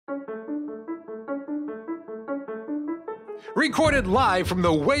Recorded live from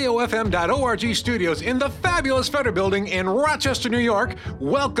the wayofm.org studios in the fabulous Feder Building in Rochester, New York,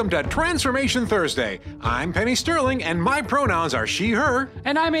 welcome to Transformation Thursday. I'm Penny Sterling, and my pronouns are she, her.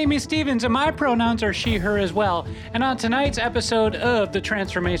 And I'm Amy Stevens, and my pronouns are she, her as well. And on tonight's episode of the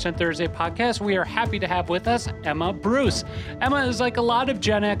Transformation Thursday podcast, we are happy to have with us Emma Bruce. Emma is like a lot of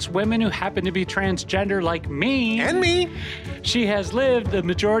Gen X women who happen to be transgender like me. And me. She has lived the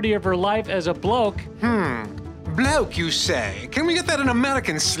majority of her life as a bloke. Bloke, you say? Can we get that in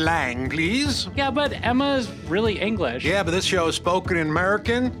American slang, please? Yeah, but Emma's really English. Yeah, but this show is spoken in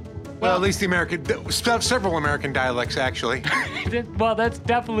American. Well, at least the American, several American dialects, actually. Well, that's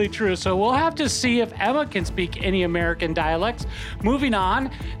definitely true. So we'll have to see if Emma can speak any American dialects. Moving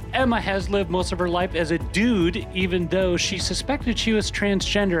on, Emma has lived most of her life as a dude, even though she suspected she was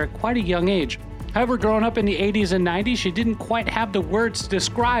transgender at quite a young age. However, growing up in the 80s and 90s, she didn't quite have the words to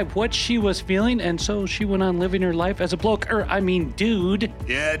describe what she was feeling, and so she went on living her life as a bloke, dude.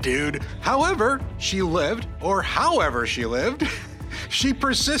 Yeah, dude. However she lived, she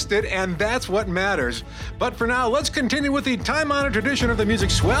persisted, and that's what matters. But for now, let's continue with the time-honored tradition of the music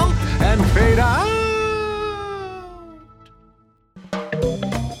swell and fade out.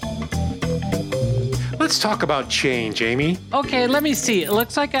 Let's talk about change, Amy. Okay, let me see. It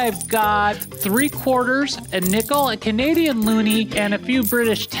looks like I've got 3/4, a nickel, a Canadian loonie, and a few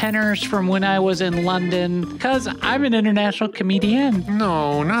British tenors from when I was in London, because I'm an international comedian.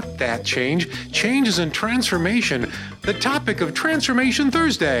 No, not that change. Change is in transformation. The topic of Transformation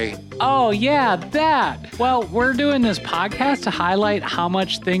Thursday. Oh, yeah, that. Well, we're doing this podcast to highlight how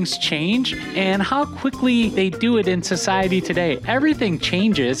much things change and how quickly they do it in society today. Everything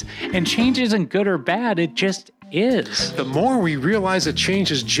changes, and change isn't good or bad. It just is. The more we realize that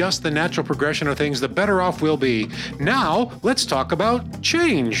change is just the natural progression of things, the better off we'll be. Now, let's talk about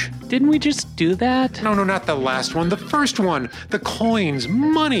change. Didn't we just do that? No, not the last one. The first one. The coins,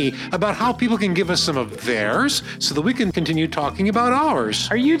 money, about how people can give us some of theirs so that we can continue talking about ours.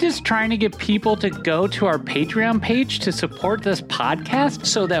 Are you just trying to get people to go to our Patreon page to support this podcast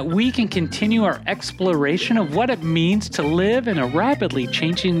so that we can continue our exploration of what it means to live in a rapidly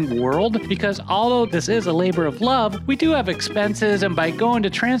changing world? Because although this is a labor of love, we do have expenses, and by going to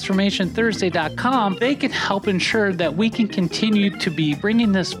transformationthursday.com, they can help ensure that we can continue to be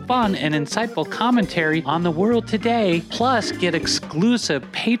bringing this fun and insightful commentary on the world today, plus get exclusive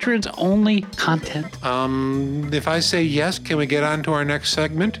patrons-only content. If I say yes, can we get on to our next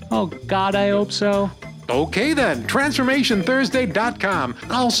segment? Oh, God, I hope so. Okay then, transformationthursday.com.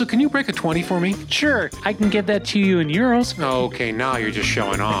 Also, can you break a 20 for me? Sure, I can get that to you in euros. Okay, now you're just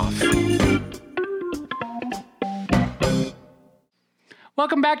showing off.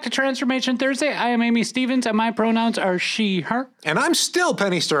 Welcome back to Transformation Thursday. I am Amy Stevens, and my pronouns are she, her. And I'm still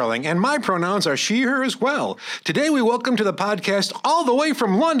Penny Sterling, and my pronouns are she, her as well. Today we welcome to the podcast, all the way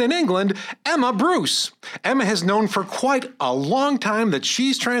from London, England, Emma Bruce. Emma has known for quite a long time that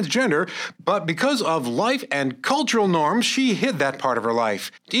she's transgender, but because of life and cultural norms, she hid that part of her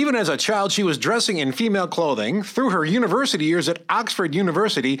life. Even as a child, she was dressing in female clothing. Through her university years at Oxford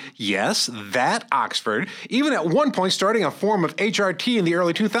University, yes, that Oxford, even at one point starting a form of HRT in the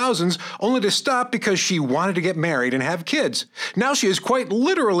early 2000s, only to stop because she wanted to get married and have kids. Now she is quite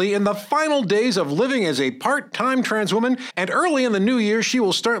literally in the final days of living as a part-time trans woman, and early in the new year, she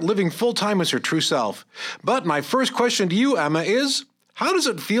will start living full-time as her true self. But my first question to you, Emma, is, how does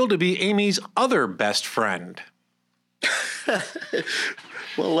it feel to be Amy's other best friend?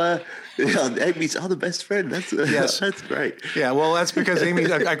 Well, Amy's other best friend. Yes. That's great. Yeah, well, that's because Amy,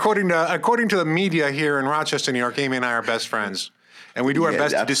 according to the media here in Rochester, New York, Amy and I are best friends. And we do our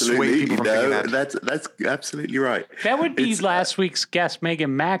best to dissuade people from thinking that. That's absolutely right. That would be last week's guest,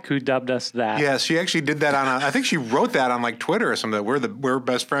 Megan Mack, who dubbed us that. Yeah, she actually did that I think she wrote that on like Twitter or something, that we're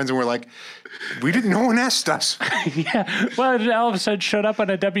best friends, and we're like, no one asked us. Yeah, well, it all of a sudden showed up on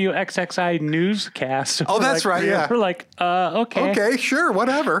a WXXI newscast. So that's right, yeah. We're like, okay. Okay, sure,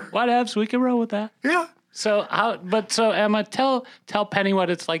 whatever. Whatevs, we can roll with that. Yeah. So Emma, tell Penny what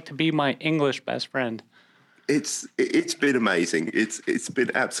it's like to be my English best friend. It's been amazing. It's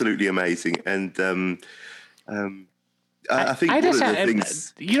been absolutely amazing, and I think one of the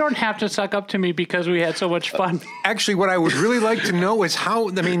things... You don't have to suck up to me because we had so much fun. Actually, what I would really like to know is how,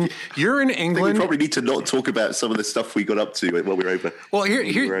 you're in England. We probably need to not talk about some of the stuff we got up to while we were over. Well,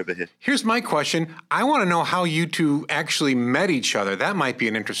 here's my question. I want to know how you two actually met each other. That might be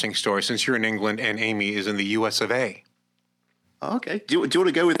an interesting story since you're in England and Amy is in the US of A. Okay. Do you want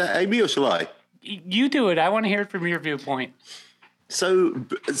to go with that, Amy, or shall I? You do it. I want to hear it from your viewpoint. So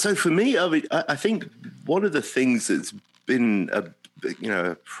for me, I think one of the things that's been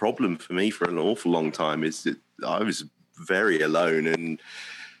a problem for me for an awful long time is that I was very alone. And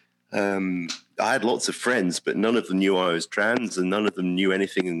I had lots of friends, but none of them knew I was trans, and none of them knew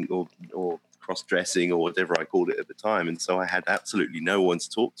anything or cross-dressing or whatever I called it at the time. And so I had absolutely no one to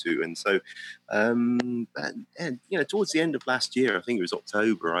talk to. And so, and towards the end of last year, I think it was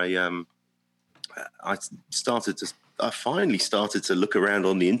October, I finally started to look around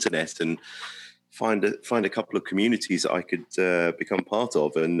on the internet and find a couple of communities that I could become part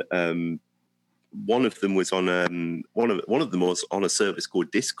of. And one of them was on one of them was on a service called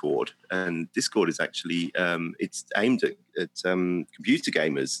Discord, and Discord is actually it's aimed at computer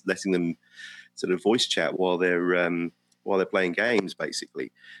gamers, letting them sort of voice chat while they're playing games,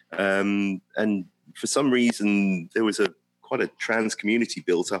 basically. And for some reason, there was quite a trans community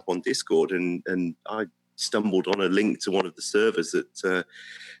built up on Discord, and I stumbled on a link to one of the servers that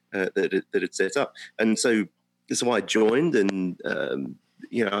had set up, and so I joined, and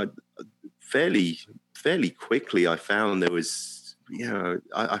fairly quickly I found there was,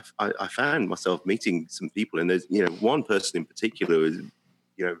 I found myself meeting some people, and there's one person in particular was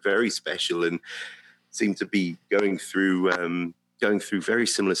very special and seemed to be going through very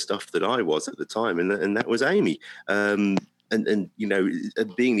similar stuff that I was at the time, and that was Amy. And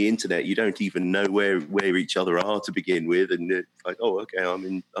being the internet, you don't even know where each other are to begin with, and it's like, oh, okay, I'm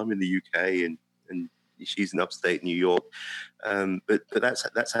in the UK, and she's in upstate New York, but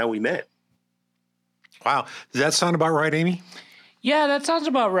that's how we met. Wow, does that sound about right, Amy? Yeah, that sounds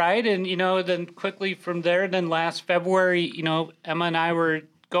about right. And then quickly from there, then last February, Emma and I were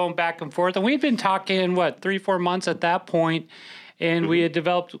going back and forth, and we'd been talking 3-4 months at that point, and we had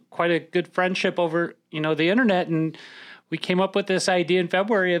developed quite a good friendship over the internet, and we came up with this idea in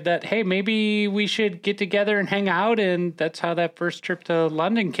February of that, hey, maybe we should get together and hang out. And that's how that first trip to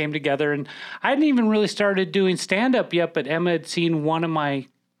London came together. And I hadn't even really started doing stand-up yet, but Emma had seen one of my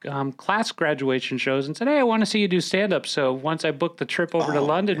class graduation shows and said, hey, I want to see you do stand-up. So once I booked the trip over to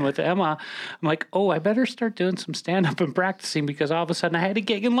London with Emma, I'm like, I better start doing some stand-up and practicing, because all of a sudden I had a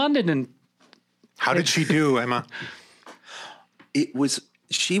gig in London. And how did she do, Emma?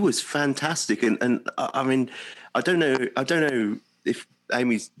 She was fantastic. And I mean, I don't know if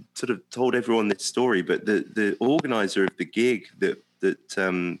Amy's sort of told everyone this story, but the organizer of the gig that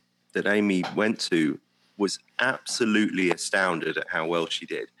Amy went to was absolutely astounded at how well she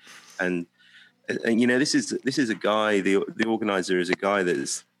did. And this is a guy, the organizer is a guy that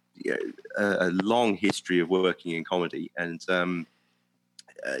is a long history of working in comedy. And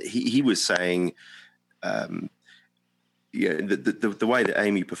he was saying, the way that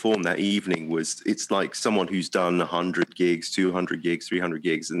Amy performed that evening it's like someone who's done 100 gigs, 200 gigs, 300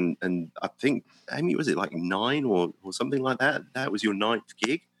 gigs. And I think, Amy, was it like 9 or something like that? That was your 9th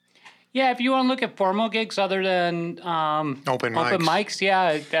gig? Yeah, if you want to look at formal gigs other than open mics,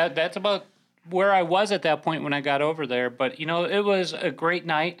 yeah, that's about where I was at that point when I got over there. But, it was a great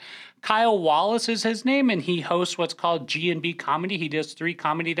night. Kyle Wallace is his name, and he hosts what's called G&B Comedy. He does 3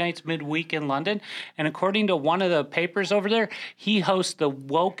 comedy nights midweek in London. And according to one of the papers over there, he hosts the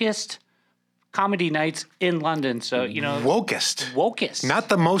wokest comedy nights in London. So, Wokest. Not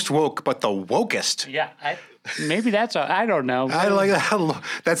the most woke, but the wokest. Yeah, maybe that's I don't know. I like that.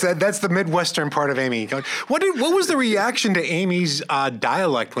 That's the Midwestern part of Amy. What was the reaction to Amy's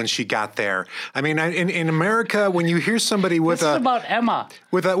dialect when she got there? I mean, in America, when you hear somebody with this is about Emma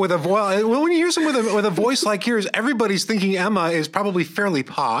with a voice, when you hear someone with a voice like yours, everybody's thinking Emma is probably fairly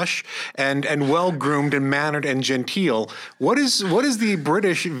posh and well groomed and mannered and genteel. What is the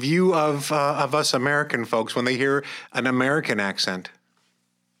British view of us American folks when they hear an American accent?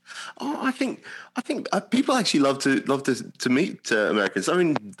 Oh, I think people actually love to meet Americans. I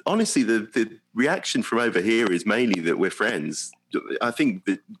mean, honestly, the reaction from over here is mainly that we're friends. I think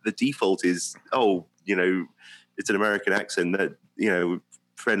the default is, it's an American accent, that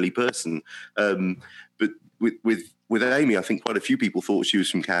friendly person. But with Amy, I think quite a few people thought she was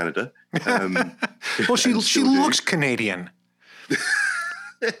from Canada. Well, she looks Canadian.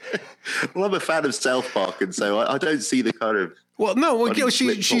 Well, I'm a fan of South Park, and so I don't see the kind of. Well, no,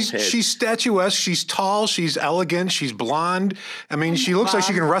 she's statuesque. She's tall. She's elegant. She's blonde. I mean, she looks like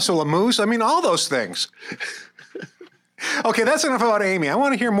she can wrestle a moose. I mean, all those things. Okay, that's enough about Amy. I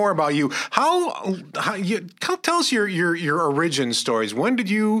want to hear more about you. Tell us your origin stories. When did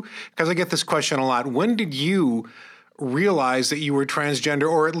you? Because I get this question a lot. When did you realize that you were transgender,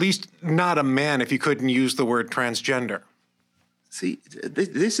 or at least not a man, if you couldn't use the word transgender? See,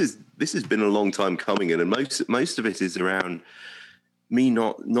 this has been a long time coming, and most of it is around me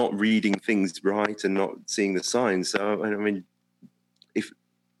not reading things right and not seeing the signs. So, I mean,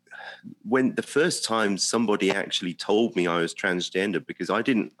 when the first time somebody actually told me I was transgender, because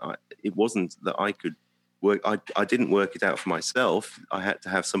it wasn't that I could work. I didn't work it out for myself. I had to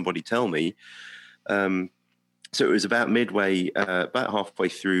have somebody tell me. So it was about about halfway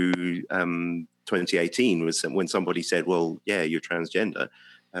through 2018 was when somebody said, "Well, yeah, you're transgender."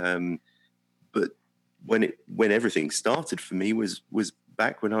 But when everything started for me was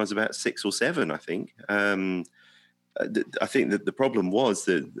back when I was about 6 or 7, I think. I think that the problem was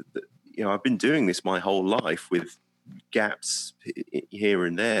that I've been doing this my whole life with gaps here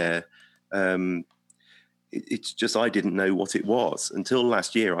and there. It's just I didn't know what it was until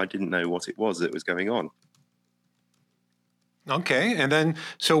last year. I didn't know what it was that was going on. Okay, and then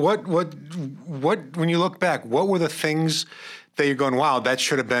so what? When you look back, what were the things that you're going, wow, that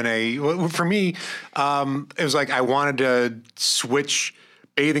should have been for me, it was like I wanted to switch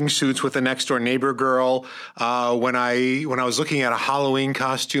bathing suits with the next door neighbor girl. When I was looking at a Halloween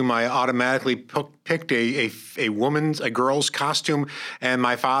costume, I automatically picked a girl's costume, and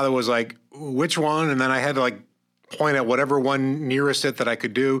my father was like, which one? And then I had to point at whatever one nearest it that I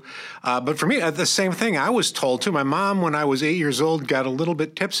could do. But for me, the same thing I was told too. My mom, when I was 8 years old, got a little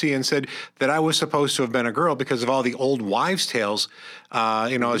bit tipsy and said that I was supposed to have been a girl because of all the old wives' tales.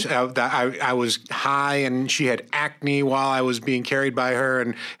 I was high and she had acne while I was being carried by her,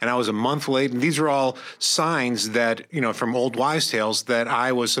 and I was a month late. And these are all signs that, from old wives' tales that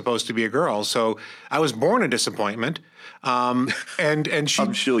I was supposed to be a girl. So I was born a disappointment. And she,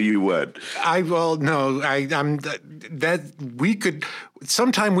 I'm sure you would.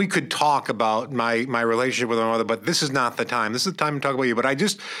 Sometime we could talk about my relationship with my mother, but this is not the time. This is the time to talk about you. But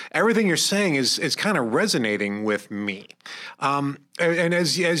everything you're saying is kind of resonating with me. And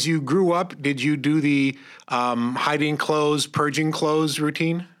as you grew up, did you do the hiding clothes, purging clothes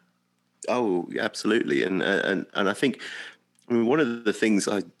routine? Oh, absolutely. And I think, one of the things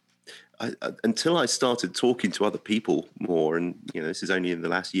I until I started talking to other people more, and this is only in the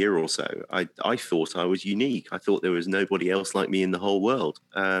last year or so, I thought I was unique. I thought there was nobody else like me in the whole world.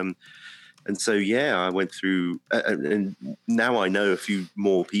 And so, I went through, and now I know a few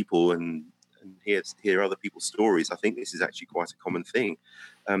more people and hear other people's stories. I think this is actually quite a common thing.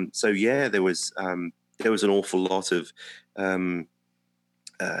 There was an awful lot of.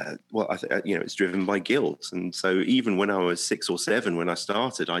 It's driven by guilt. And so even when I was 6 or 7, when I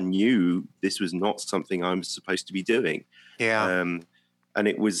started, I knew this was not something I was supposed to be doing. Yeah. And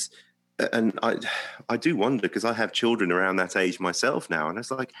it was, and I do wonder, because I have children around that age myself now. And it's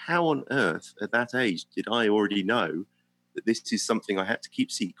like, how on earth at that age did I already know that this is something I had to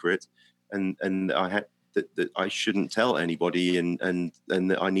keep secret, and I had that I shouldn't tell anybody, and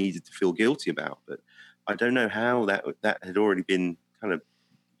that I needed to feel guilty about. But I don't know how that had already been kind of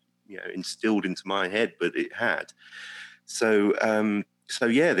instilled into my head, but it had. So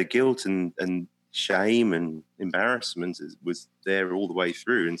the guilt and shame and embarrassment was there all the way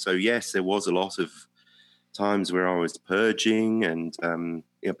through. And so yes, there was a lot of times where I was purging, and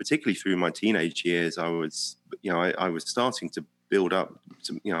particularly through my teenage years, I was starting to build up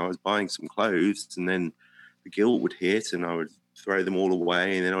some, I was buying some clothes, and then the guilt would hit, and I would throw them all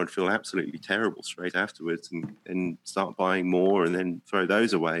away, and then I would feel absolutely terrible straight afterwards, and start buying more, and then throw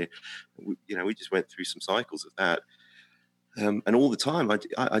those away. We just went through some cycles of that. And all the time,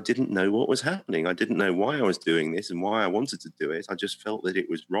 I didn't know what was happening. I didn't know why I was doing this and why I wanted to do it. I just felt that it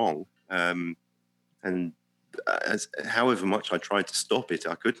was wrong. However much I tried to stop it,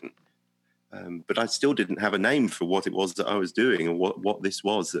 I couldn't. But I still didn't have a name for what it was that I was doing, and what this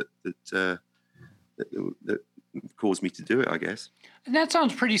was that caused me to do it, I guess. And that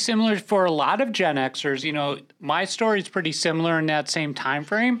sounds pretty similar for a lot of Gen Xers. My story is pretty similar in that same time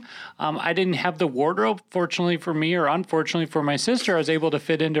frame. I didn't have the wardrobe, fortunately for me, or unfortunately for my sister. I was able to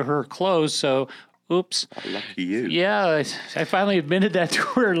fit into her clothes, so oops. Lucky you. Yeah, I finally admitted that to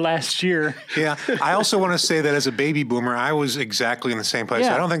her last year. Yeah. I also want to say that as a baby boomer, I was exactly in the same place.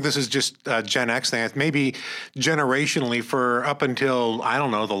 Yeah. I don't think this is just a Gen X thing. It's maybe generationally for up until, I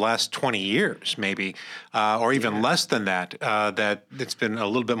don't know, the last 20 years, maybe, or even less than that, that it's been a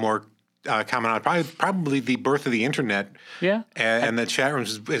little bit more common on probably the birth of the internet. Yeah. And the chat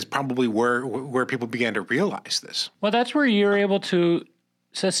rooms is probably where people began to realize this. Well, that's where you're able to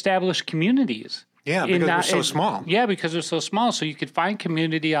establish communities. Yeah, because they're so small. Yeah, because they're so small. So you could find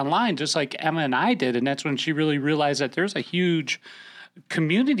community online, just like Emma and I did. And that's when she really realized that there's a huge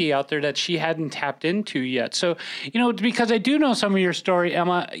community out there that she hadn't tapped into yet. So, because I do know some of your story,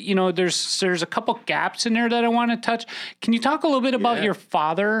 Emma, there's a couple gaps in there that I want to touch. Can you talk a little bit about your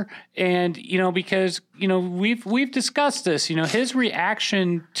father? And, because, we've discussed this, his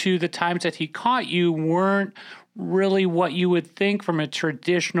reaction to the times that he caught you weren't really what you would think from a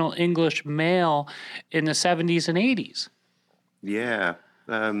traditional English male in the 70s and 80s. Yeah.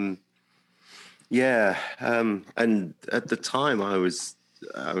 Yeah. And at the time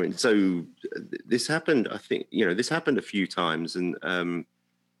so this happened, I think, this happened a few times, and, a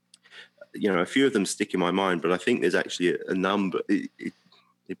few of them stick in my mind, but I think there's actually a number. It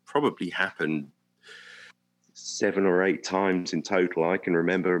probably happened 7 or 8 times in total. I can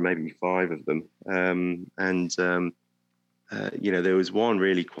remember maybe 5 of them. There was one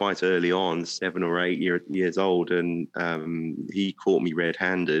really quite early on, 7 or 8 years old, and he caught me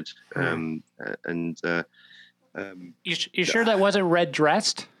red-handed. You sure that wasn't red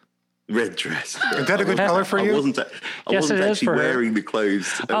dressed? Red dress. Is that a good color for you? I wasn't actually wearing the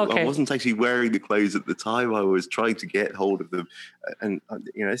clothes. Okay. I wasn't actually wearing the clothes at the time. I was trying to get hold of them, and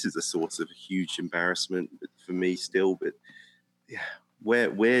this is a source of huge embarrassment for me still. But yeah,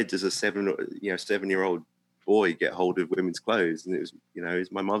 where does a 7-year-old boy get hold of women's clothes? And it was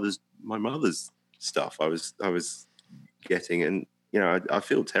my mother's stuff I was getting, and I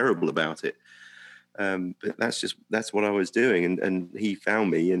feel terrible about it. But that's what I was doing, and he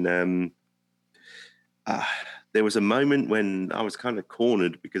found me, and there was a moment when I was kind of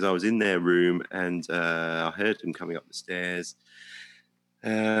cornered because I was in their room, and I heard him coming up the stairs,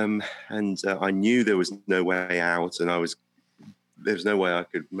 and I knew there was no way out, and there was no way I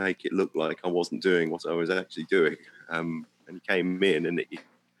could make it look like I wasn't doing what I was actually doing. And he came in, and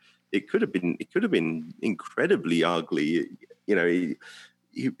it could have been incredibly ugly.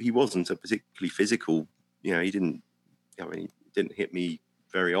 He wasn't a particularly physical, he didn't hit me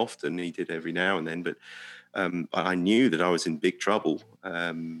very often. He did every now and then, but I knew that I was in big trouble.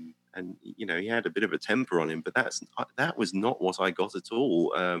 And he had a bit of a temper on him, but that was not what I got at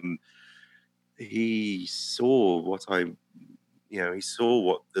all. He saw he saw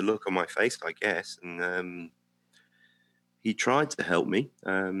what the look on my face, I guess, and he tried to help me.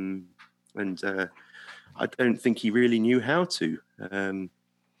 And I don't think he really knew how to.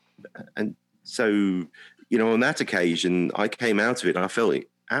 And so, on that occasion, I came out of it and I felt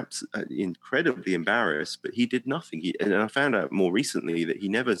incredibly embarrassed, but he did nothing. And I found out more recently that he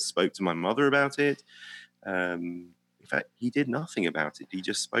never spoke to my mother about it. In fact, he did nothing about it. He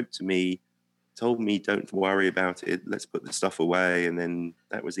just spoke to me, told me, don't worry about it. Let's put the stuff away. And then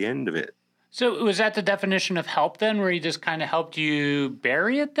that was the end of it. So was that the definition of help then, where he just kind of helped you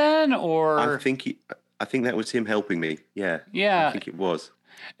bury it then? Or I think that was him helping me. Yeah. Yeah. I think it was.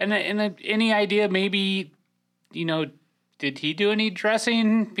 And any idea, maybe, did he do any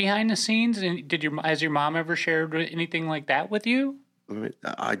dressing behind the scenes? And has your mom ever shared anything like that with you?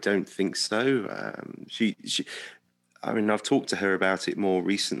 I don't think so. I've talked to her about it more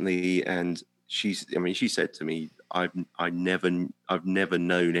recently, and she said to me, I've never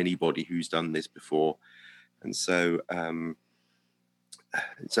known anybody who's done this before. And so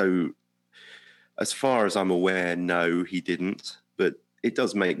as far as I'm aware, no, he didn't. But it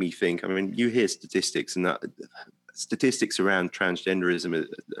does make me think. You hear statistics, and that statistics around transgenderism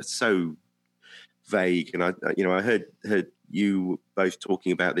are so vague. And I heard you both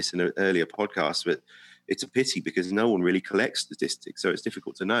talking about this in an earlier podcast, but it's a pity because no one really collects statistics, so it's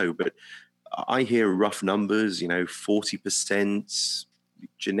difficult to know. But I hear rough numbers, 40%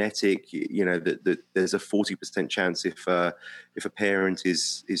 genetic, that there's a 40% chance if a parent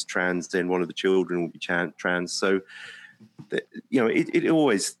is trans, then one of the children will be trans. So it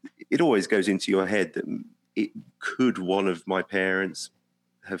always goes into your head that could one of my parents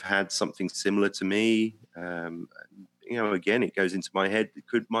have had something similar to me. Again, it goes into my head.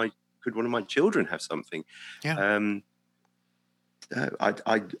 Could one of my children have something? Yeah.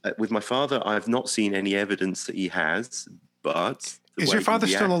 With my father, I've not seen any evidence that he has. But is your father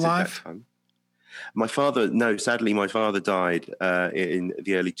still alive? My father, no. Sadly, my father died in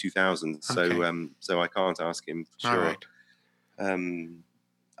the early 2000s. Okay. So I can't ask him for sure. All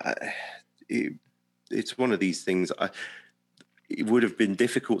right. It's one of these things. It would have been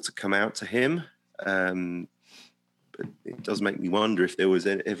difficult to come out to him, but it does make me wonder if there was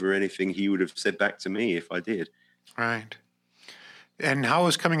ever anything he would have said back to me if I did. Right. And how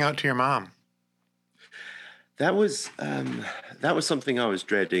was coming out to your mom? That was something I was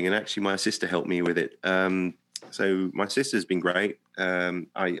dreading, and actually my sister helped me with it. So my sister's been great.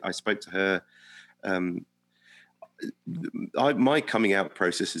 I spoke to her. My coming out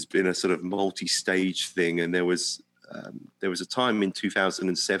process has been a sort of multi-stage thing, and there was a time in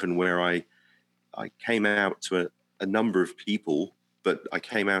 2007 where I came out to a number of people, but I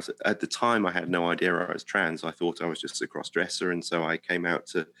came out at the time. I had no idea I was trans. I thought I was just a cross-dresser, and so I came out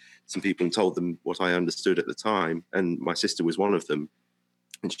to some people and told them what I understood at the time. And my sister was one of them,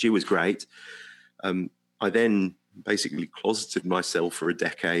 and she was great. I then basically closeted myself for a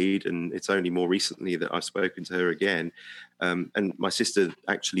decade, and it's only more recently that I've spoken to her again. And my sister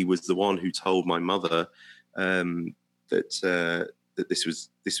actually was the one who told my mother that this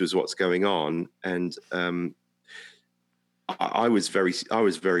was what's going on, and I was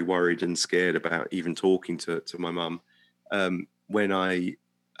very worried and scared about even talking to my mum.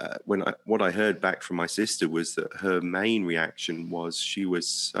 What I heard back from my sister was that her main reaction was she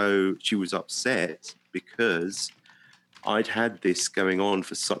was upset because I'd had this going on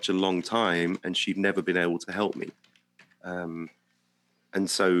for such a long time and she'd never been able to help me. And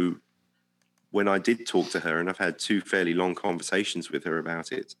so when I did talk to her, and I've had 2 fairly long conversations with her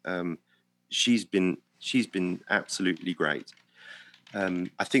about it, she's been absolutely great.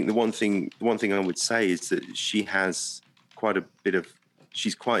 I think the one thing I would say is that she has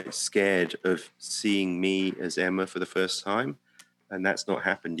she's quite scared of seeing me as Emma for the first time, and that's not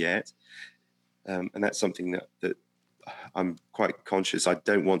happened yet. And that's something that I'm quite conscious. I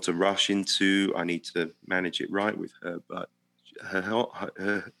don't want to rush into. I need to manage it right with her, but her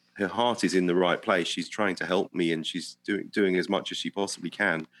heart is in the right place. She's trying to help me, and she's doing as much as she possibly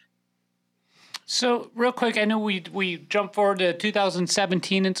can. So real quick, I know we jump forward to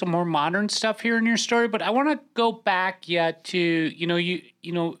 2017 and some more modern stuff here in your story, but I want to go back yet to, you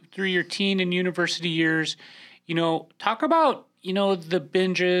through your teen and university years, talk about, the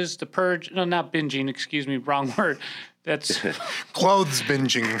binges, the purge, no, not binging, excuse me, wrong word. That's clothes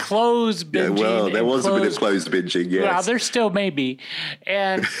binging. Clothes binging. Yeah, well, there was a bit of clothes binging, yes. Well, there still may be.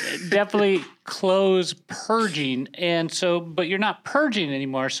 And definitely clothes purging. And so, but you're not purging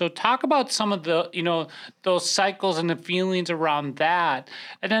anymore. So talk about some of the, those cycles and the feelings around that.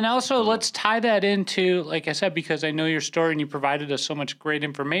 And then also let's tie that into, like I said, because I know your story and you provided us so much great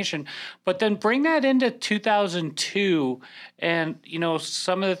information, but then bring that into 2002 and,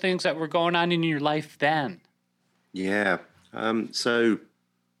 some of the things that were going on in your life then. Yeah. So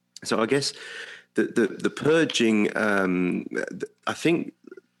I guess the purging, I think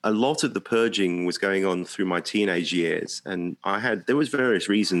a lot of the purging was going on through my teenage years, and there was various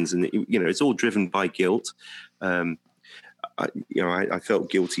reasons, and it's all driven by guilt. I felt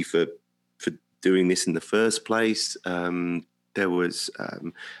guilty for doing this in the first place. There was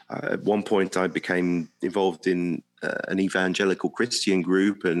at one point I became involved in an evangelical Christian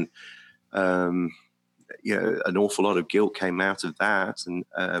group, and an awful lot of guilt came out of that. And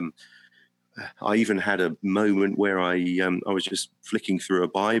I even had a moment where I was just flicking through a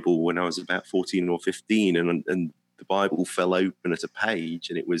Bible when I was about 14 or 15, and the Bible fell open at a page,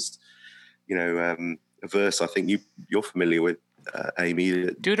 and it was, a verse I think you're familiar with,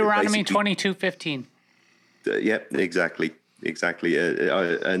 Amy. Deuteronomy 22:15. Yep, exactly.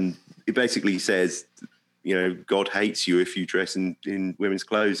 And it basically says, God hates you if you dress in women's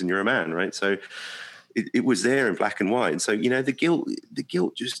clothes and you're a man, right? So it was there in black and white. And so, the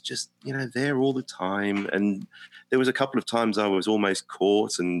guilt just, there all the time. And there was a couple of times I was almost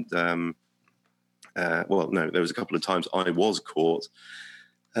caught, and, there was a couple of times I was caught.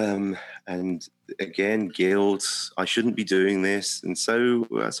 And again, guilt, I shouldn't be doing this. And so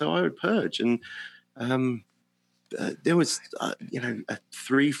I would purge. And, there was,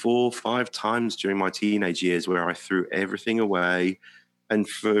 3, 4, 5 times during my teenage years where I threw everything away. And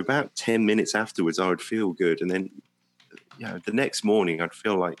for about 10 minutes afterwards, I would feel good. And then, the next morning I'd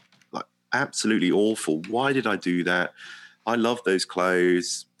feel like absolutely awful. Why did I do that? I love those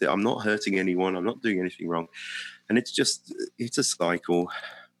clothes. I'm not hurting anyone. I'm not doing anything wrong. And it's a cycle.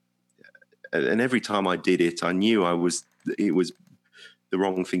 And every time I did it, I knew it was the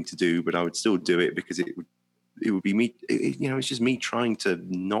wrong thing to do, but I would still do it because it would be me. It's just me trying to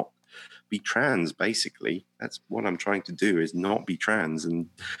not be trans. Basically, that's what I'm trying to do, is not be trans. And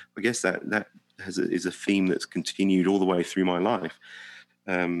I guess that is a theme that's continued all the way through my life.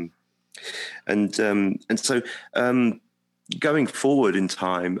 And so going forward in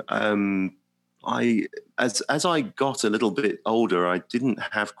time, as I got a little bit older, I didn't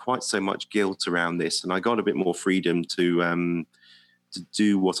have quite so much guilt around this, and I got a bit more freedom to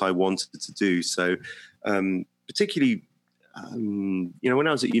do what I wanted to do. So particularly, when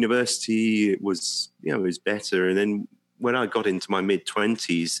I was at university, it was better. And then when I got into my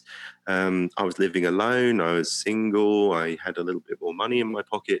mid-20s, I was living alone. I was single. I had a little bit more money in my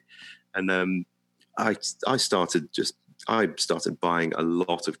pocket, and I started buying a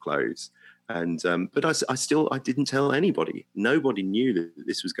lot of clothes. And but I didn't tell anybody. Nobody knew that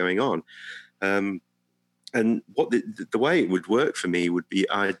this was going on. And what the way it would work for me would be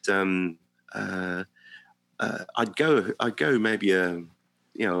I'd go maybe a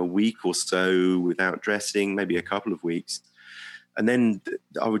week or so without dressing, maybe a couple of weeks, and then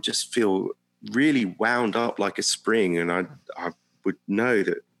I would just feel really wound up like a spring, and I would know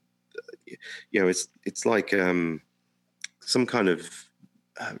that, it's like some kind of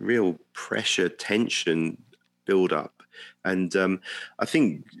real pressure, tension build up. And I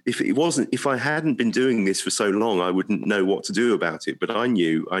think if I hadn't been doing this for so long, I wouldn't know what to do about it. But I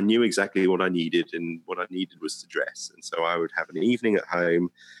knew exactly what I needed, and what I needed was to dress. And so I would have an evening at home.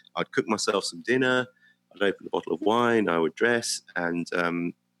 I'd cook myself some dinner. I'd open a bottle of wine. I would dress, and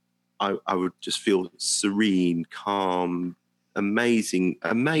I would just feel serene, calm,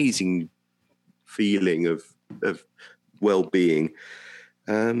 amazing feeling of well-being.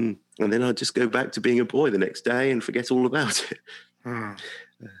 And then I'd just go back to being a boy the next day and forget all about it.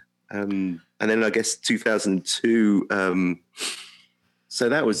 And then I guess 2002. So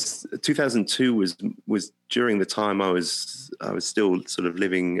that was 2002 was during the time I was still sort of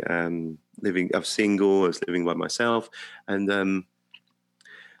living. I was single. I was living by myself, and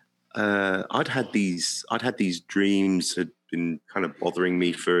I'd had these dreams had been kind of bothering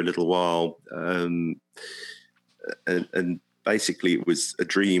me for a little while, and basically it was a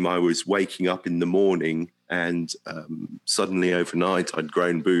dream. I was waking up in the morning, and suddenly overnight I'd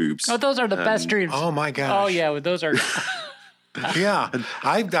grown boobs. Oh, those are the best dreams. Oh my gosh. Oh yeah, those are. Yeah,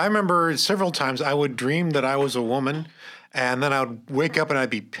 I remember several times I would dream that I was a woman, and then I would wake up and I'd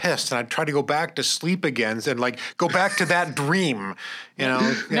be pissed, and I'd try to go back to sleep again and like go back to that dream, you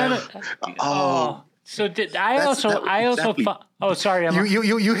know. No. Oh. So did I also? Exactly. Oh, sorry.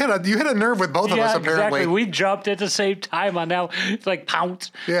 You hit a nerve with both of us apparently. Exactly. We jumped at the same time on that. It's like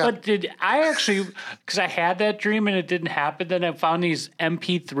pounce. Yeah. But did I actually? Because I had that dream and it didn't happen. Then I found these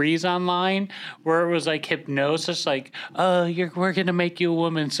MP3s online where it was like hypnosis, like, we're gonna make you a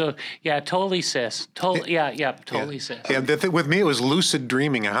woman. So yeah, totally cis. Totally cis. Yeah, with me it was lucid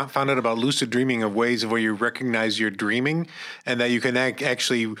dreaming. I found out about lucid dreaming of ways of where you recognize you're dreaming and that you can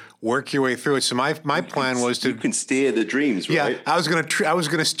actually work your way through it. So my plan was to you can steer the dreams, right? Yeah, I was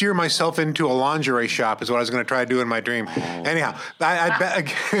gonna steer myself into a lingerie shop is what I was gonna try to do in my dream. Anyhow, mine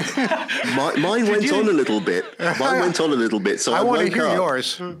went on a little bit. So I want to hear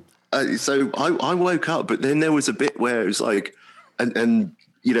yours. So I woke up, but then there was a bit where it was like, and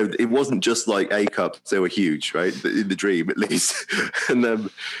you know, it wasn't just like A cups; they were huge, right? In the dream, at least. and then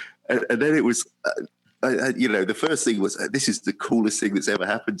it was. The first thing was, this is the coolest thing that's ever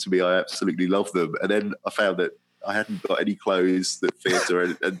happened to me. I absolutely love them. And then I found that I hadn't got any clothes that fit,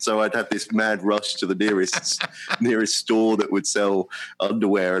 and so I'd have this mad rush to the nearest store that would sell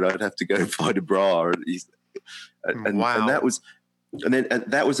underwear, and I'd have to go and find a bra. And wow. And that was, and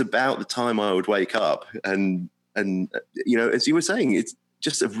that was about the time I would wake up. And as you were saying, it's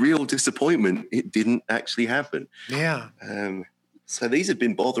just a real disappointment. It didn't actually happen. Yeah. So these have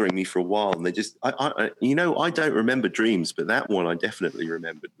been bothering me for a while, and they just, I don't remember dreams, but that one I definitely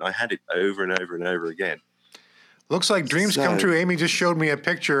remembered. And I had it over and over and over again. Looks like dreams come true. Amy just showed me a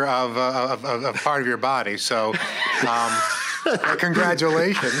picture of part of your body. So,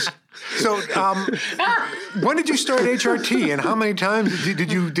 congratulations. So, when did you start HRT, and how many times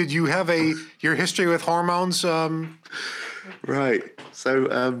did you have your history with hormones? Right. So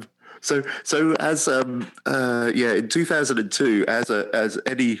as in 2002, as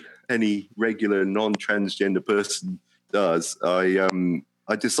any regular non-transgender person does, I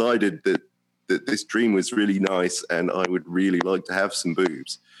decided that this dream was really nice and I would really like to have some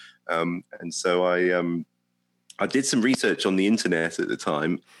boobs, and so I did some research on the internet at the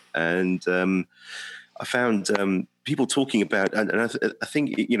time, and I found people talking about, and I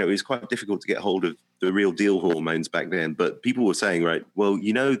think it was quite difficult to get hold of the real deal hormones back then, but people were saying, right, well,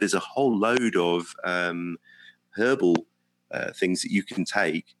 there's a whole load of herbal things that you can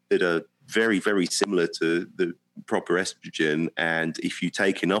take that are very, very similar to the proper estrogen, and if you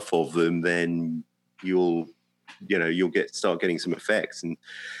take enough of them, then you'll start getting some effects. And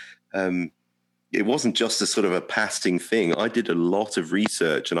it wasn't just a sort of a passing thing. I did a lot of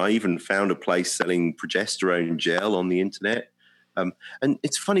research, and I even found a place selling progesterone gel on the internet. And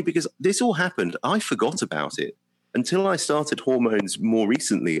it's funny because this all happened. I forgot about it until I started hormones more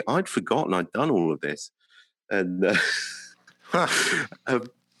recently. I'd forgotten I'd done all of this. And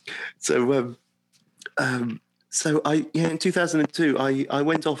so in 2002, I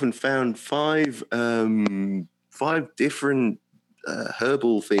went off and found five different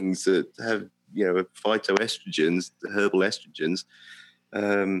herbal things that have, phytoestrogens, herbal estrogens.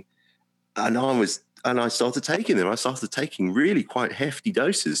 And I started taking them. I started taking really quite hefty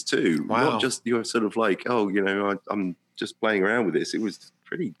doses too. Wow. Not just sort of like, I'm just playing around with this. It was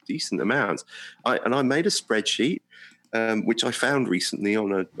pretty decent amounts. I made a spreadsheet, which I found recently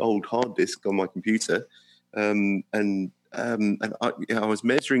on an old hard disk on my computer. And and I was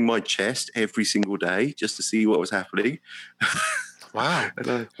measuring my chest every single day just to see what was happening. Wow.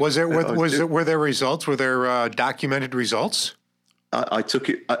 Were there results? Were there documented results? I took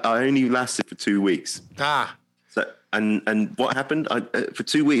it. I only lasted for 2 weeks. So, and what happened for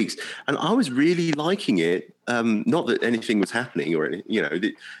 2 weeks, and I was really liking it. Not that anything was happening or anything,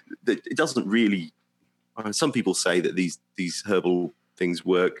 it doesn't really. Some people say that these herbal things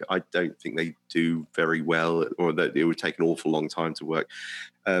work. I don't think they do very well, or that it would take an awful long time to work.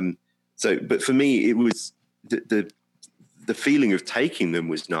 But for me, it was the feeling of taking them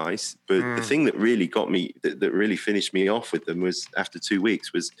was nice, but the thing that really got me, that really finished me off with them, was after 2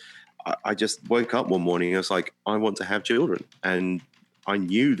 weeks was I just woke up one morning and I was like, I want to have children. And I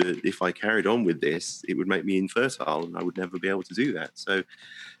knew that if I carried on with this, it would make me infertile and I would never be able to do that. So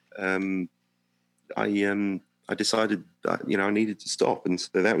I decided that, I needed to stop. And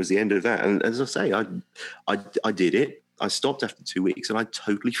so that was the end of that. And as I say, I did it. I stopped after 2 weeks and I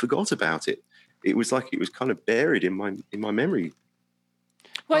totally forgot about it. It was like it was kind of buried in my memory.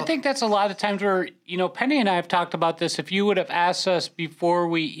 Well, I think that's a lot of times where, Penny and I have talked about this. If you would have asked us before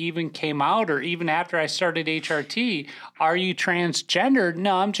we even came out, or even after I started HRT, are you transgendered?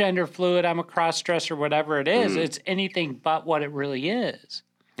 No, I'm gender fluid. I'm a cross-dresser, whatever it is. It's anything but what it really is.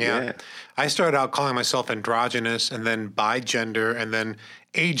 Yeah. I started out calling myself androgynous and then bigender and then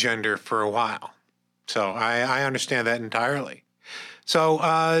agender for a while. So I understand that entirely.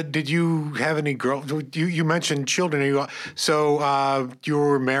 So did you have any you mentioned children. You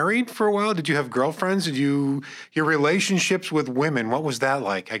were married for a while? Did you have girlfriends? Your relationships with women, what was that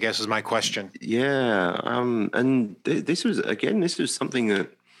like, I guess is my question. Yeah. And this was something that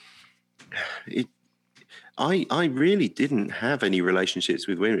I really didn't have any relationships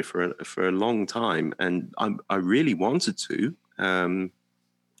with women for a long time. And I really wanted to,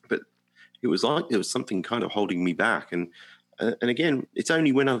 but it was like there was something kind of holding me back. And again, it's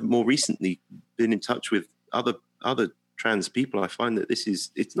only when I've more recently been in touch with other trans people, I find that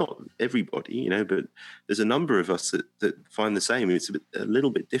it's not everybody, but there's a number of us that find the same. It's a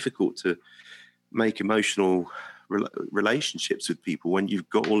little bit difficult to make emotional relationships with people when you've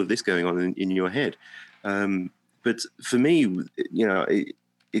got all of this going on in your head. But for me, it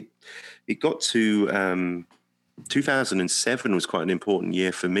got to 2007 was quite an important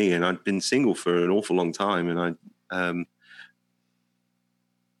year for me, and I'd been single for an awful long time, and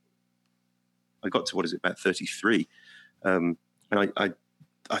I got to, about 33. And I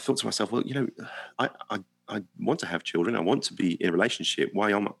thought to myself, well, I want to have children. I want to be in a relationship. Why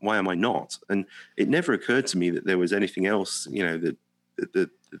am I not? And it never occurred to me that there was anything else, that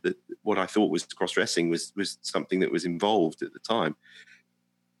what I thought was cross-dressing was something that was involved at the time.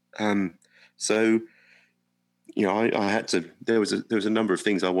 So, I had to, there was a number of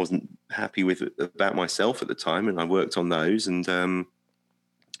things I wasn't happy with about myself at the time, and I worked on those. And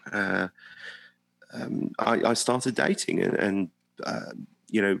I started dating and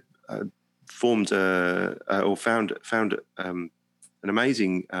formed found an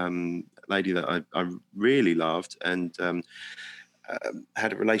amazing lady that I really loved, and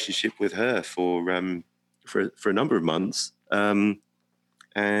had a relationship with her for a number of months.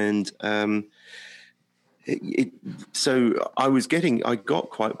 So I got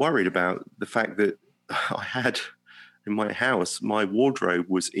quite worried about the fact that I had in my house, my wardrobe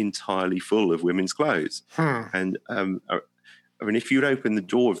was entirely full of women's clothes. And if you'd open the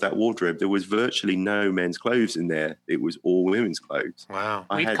door of that wardrobe, there was virtually no men's clothes in there. It was all women's clothes. Wow.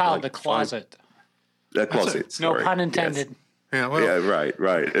 We call it the closet. The closet. No pun intended. Yes. Yeah,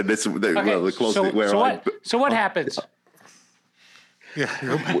 right. And this, the closet So what happens? Yeah.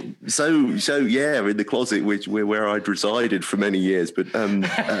 So in the closet, where I'd resided for many years, but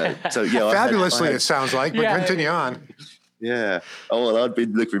fabulously, it sounds like. But continue on. Yeah. Oh, well, I'd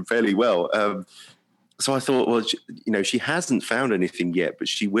been looking fairly well. So I thought, well, she hasn't found anything yet, but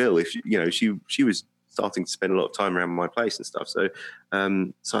she will. If she was starting to spend a lot of time around my place and stuff. So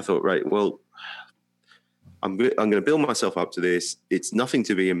I thought, right, well, I'm going to build myself up to this. It's nothing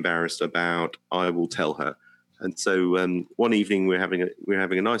to be embarrassed about. I will tell her. And so one evening we're having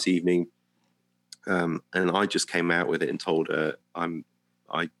a nice evening, and I just came out with it and told her I'm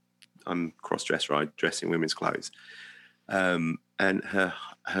cross-dresser. I dress in women's clothes, and her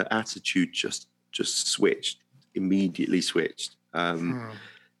attitude just immediately switched, and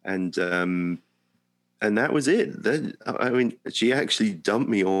that was it. She actually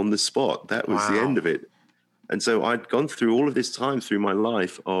dumped me on the spot. That was the end of it. And so I'd gone through all of this time through my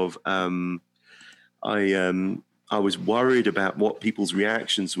life of I was worried about what people's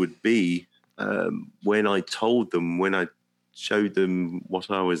reactions would be when I told them, when I showed them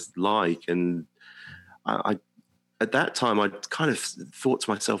what I was like, and at that time, I kind of thought to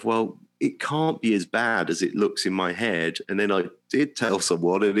myself, well, it can't be as bad as it looks in my head. And then I did tell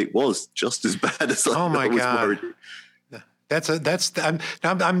someone, and it was just as bad as I was worried.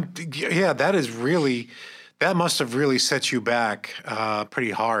 That must have really set you back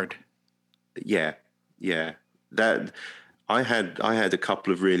pretty hard. Yeah. That I had a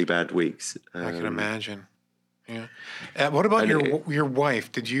couple of really bad weeks. I can imagine. Yeah. What about your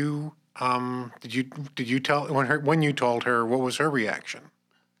wife? Did you tell when you told her, what was her reaction?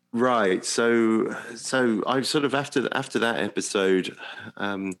 Right. So I sort of after that episode,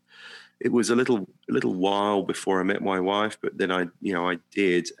 it was a little while before I met my wife, but then I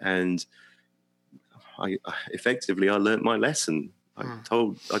did, and I effectively learnt my lesson. I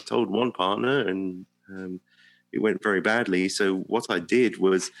told one partner, and it went very badly. So what I did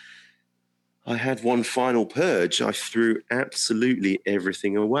was I had one final purge. I threw absolutely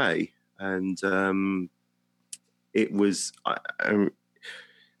everything away, and it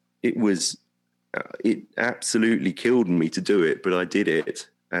absolutely killed me to do it, but I did it,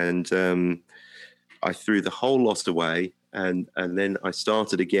 and I threw the whole lot away, and then I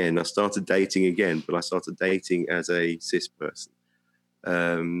started again. I started dating again, but I started dating as a cis person,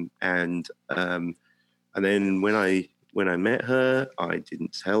 and then when I met her, I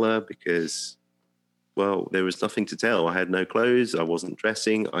didn't tell her because, well, there was nothing to tell. I had no clothes. I wasn't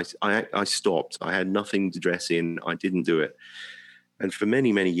dressing. I stopped. I had nothing to dress in. I didn't do it. And for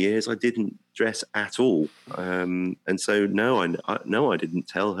many, many years, I didn't dress at all. And so, no, I didn't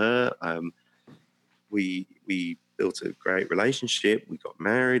tell her. We built a great relationship. We got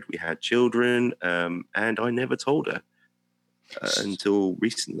married. We had children. And I never told her until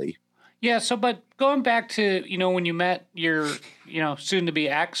recently. Yeah. So, but going back to, when you met your, soon to be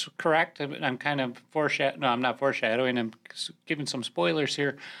ex, correct? I'm kind of foreshadowing. No, I'm not foreshadowing. I'm giving some spoilers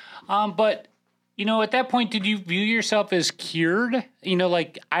here. But, at that point, did you view yourself as cured?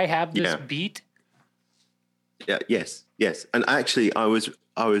 Like I have this beat. Yeah. Yes. And actually, I was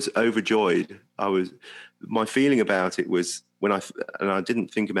overjoyed. My feeling about it was and I didn't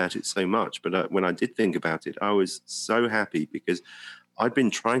think about it so much, but when I did think about it, I was so happy because I'd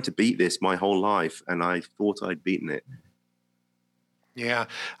been trying to beat this my whole life, and I thought I'd beaten it. Yeah,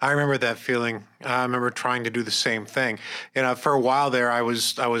 I remember that feeling. I remember trying to do the same thing. For a while there, I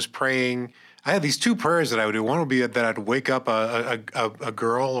was praying. I had these two prayers that I would do. One would be that I'd wake up a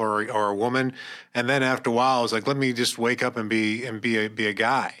girl or a woman, and then after a while, I was like, let me just wake up and be a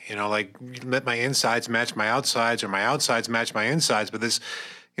guy. Like let my insides match my outsides, or my outsides match my insides. But this,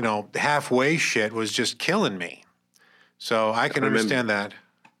 halfway shit was just killing me. So I can understand that.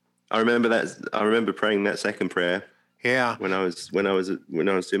 I remember that. I remember praying that second prayer. Yeah. When I was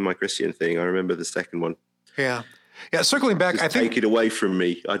doing my Christian thing, I remember the second one. Yeah. Yeah, circling back, I think... Take it away from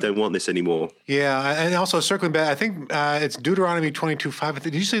me. I don't want this anymore. Yeah, and also circling back, I think it's Deuteronomy 22:5.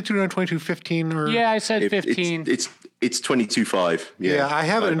 Did you say Deuteronomy 22:15? Or? Yeah, I said 15. It's 22:5. Yeah, I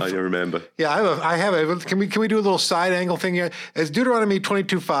have it. I remember. Yeah, I have it. Can we do a little side angle thing here? As Deuteronomy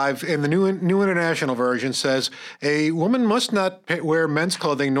 22:5 in the New International Version says, "A woman must not wear men's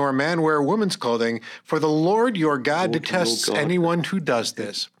clothing, nor a man wear women's clothing, for the Lord your God detests anyone who does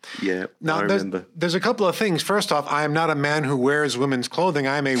this." Yeah, now, I remember. There's a couple of things. First off, I am not a man who wears women's clothing.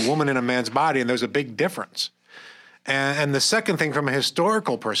 I am a woman in a man's body, and there's a big difference. And the second thing, from a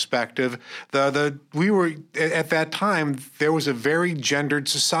historical perspective, we were at that time, there was a very gendered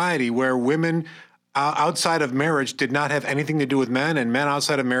society where women outside of marriage did not have anything to do with men, and men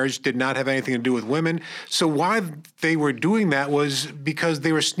outside of marriage did not have anything to do with women. So why they were doing that was because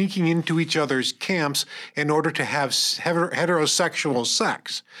they were sneaking into each other's camps in order to have heterosexual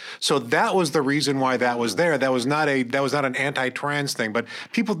sex. So that was the reason why that was there. That was not an anti-trans thing, but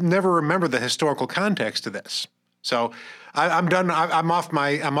people never remember the historical context of this. So I'm done. I'm off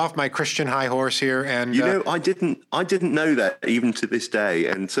my Christian high horse here. And I didn't know that even to this day.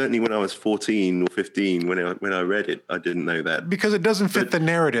 And certainly when I was 14 or 15, when I read it, I didn't know that because it doesn't fit the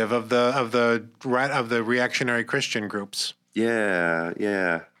narrative of the reactionary Christian groups.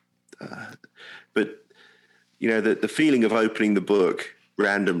 Yeah. But the feeling of opening the book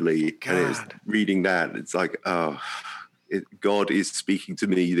randomly and reading that, it's like, God is speaking to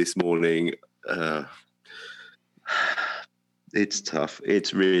me this morning. It's tough.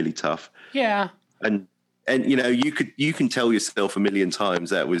 It's really tough. Yeah. And you can tell yourself a million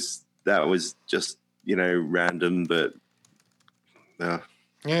times that was just random, but yeah.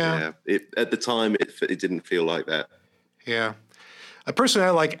 At the time it didn't feel like that. Yeah. Personally,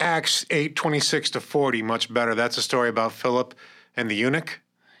 I like Acts 8:26-40 much better. That's a story about Philip and the eunuch.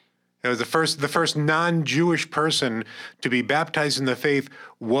 It was the first non-Jewish person to be baptized in the faith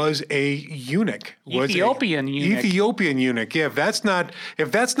was a eunuch. Ethiopian eunuch. Ethiopian eunuch. Yeah, if that's not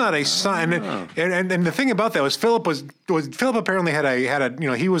a sign, and the thing about that was Philip apparently had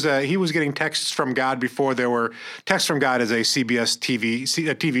a he was getting texts from God before there were texts from God as a CBS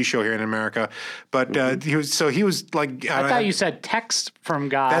TV show here in America, but he was like I thought you said text from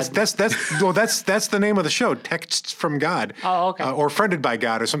God. That's the name of the show, Texts from God. Oh, okay. Or Friended by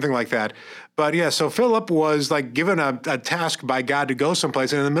God or something like that. But yeah, so Philip was like given a task by God to go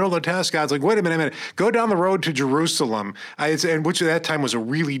someplace, and in the middle of the task, God's like, "Wait a minute, go down the road to Jerusalem," and which at that time was a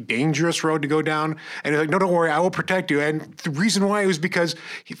really dangerous road to go down. And he's like, "No, don't worry, I will protect you." And the reason why was because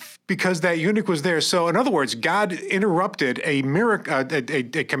that eunuch was there. So in other words, God interrupted a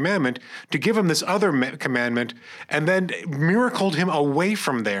commandment to give him this other commandment, and then miracled him away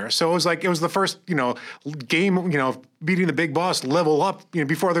from there. So it was the first game beating the big boss level up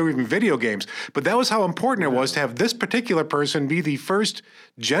before there were even video games. But that was how important it was to have this particular person be the first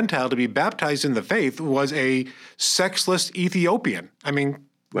Gentile to be baptized in the faith, was a sexless Ethiopian. I mean,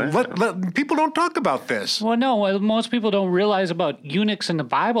 people don't talk about this. Well, no, what most people don't realize about eunuchs in the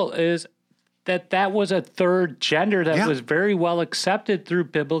Bible is that was a third gender that was very well accepted through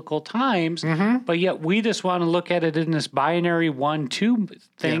biblical times, but yet we just want to look at it in this binary 1-2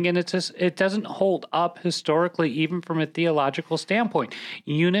 thing, and it doesn't hold up historically, even from a theological standpoint.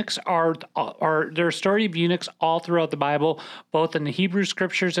 Eunuchs are there are story of eunuchs all throughout the Bible, both in the Hebrew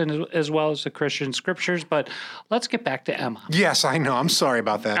scriptures and as well as the Christian scriptures. But let's get back to Emma. Yes, I know. I'm sorry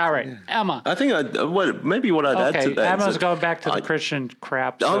about that. All right, Emma. I think maybe what I'd add to that. Emma's going back to the Christian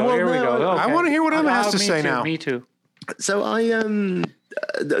crap. So here we go. Okay. I want to hear what Emma has to say now. Me too. So I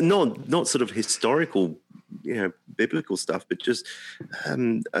not sort of historical, biblical stuff, but just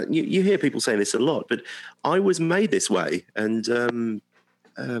you hear people saying this a lot. But I was made this way, and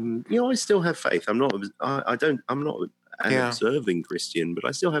I still have faith. I'm not an observing Christian, but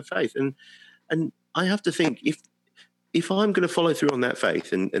I still have faith, and I have to think if I'm going to follow through on that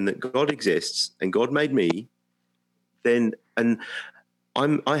faith and that God exists and God made me, then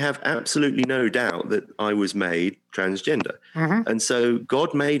I have absolutely no doubt that I was made transgender. And so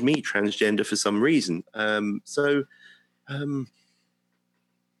God made me transgender for some reason. It's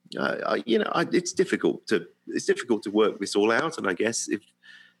difficult to work this all out. And I guess if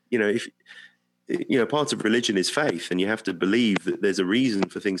part of religion is faith, and you have to believe that there's a reason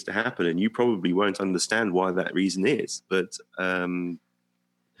for things to happen, and you probably won't understand why that reason is. But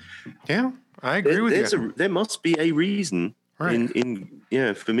yeah, I agree with you. There must be a reason. Right.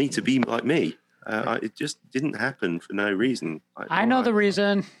 For me to be like me. It just didn't happen for no reason. I know the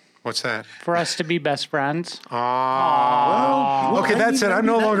reason. What's that? For us to be best friends. Well, okay, that's it. I'm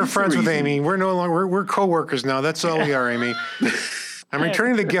no longer friends with Amy. We're co-workers now. That's all we are, Amy. I'm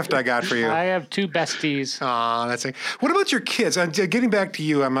returning the gift I got for you. I have two besties. That's it. What about your kids? Getting back to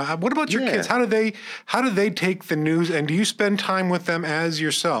you, Emma. What about your kids? How do they take the news, and do you spend time with them as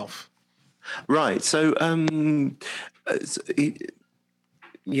yourself? Right. So, it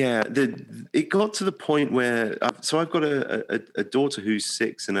got to the point where I've got a daughter who's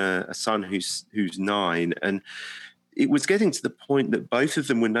 6 and a son who's 9, and it was getting to the point that both of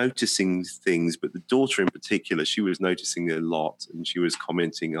them were noticing things, but the daughter in particular, she was noticing a lot, and she was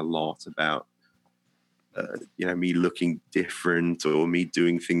commenting a lot about me looking different or me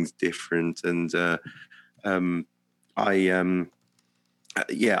doing things different, and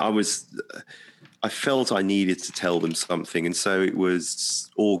I felt I needed to tell them something, and so it was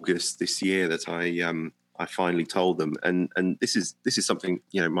August this year that I finally told them. And this is something,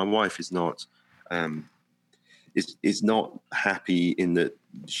 my wife is not happy in that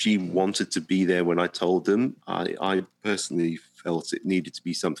she wanted to be there when I told them. I personally felt it needed to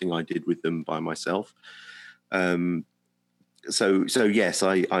be something I did with them by myself. So yes,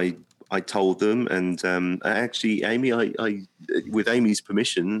 I told them, and actually, Amy, I with Amy's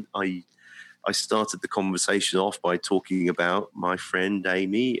permission, I started the conversation off by talking about my friend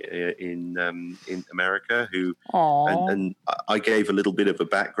Amy in America, who, and I gave a little bit of a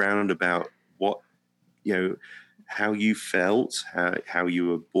background about what, how you felt, how you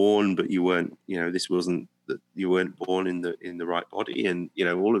were born, but you weren't, this wasn't that you weren't born in the right body, and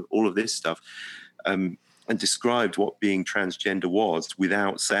all of this stuff, and described what being transgender was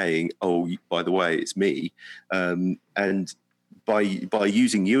without saying, oh, by the way, it's me, and. By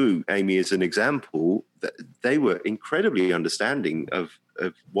using you, Amy, as an example, they were incredibly understanding of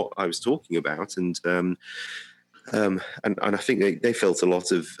what I was talking about, and I think they felt a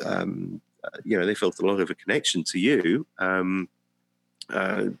lot of a connection to you.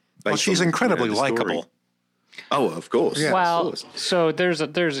 Well, she's incredibly likable. Oh, of course. Yeah. Well, Of course. so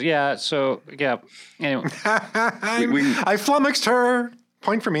anyway. I flummoxed her.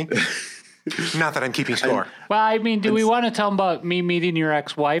 Point for me. Not that I'm keeping score. Well, I mean, do we want to tell them about me meeting your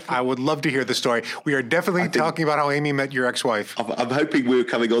ex-wife? I would love to hear the story. We are definitely talking about how Amy met your ex-wife. I'm hoping we were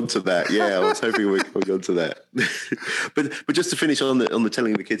coming on to that. Yeah, I was hoping we were coming on to that. but just to finish on the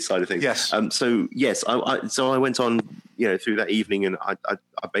telling the kids side of things. Yes. So yes, I went on, through that evening, and I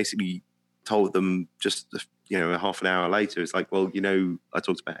basically told them just a half an hour later. It's like, well, I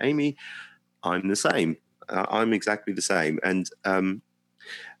talked about Amy. I'm the same. I'm exactly the same. And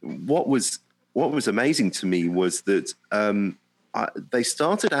what was amazing to me was that they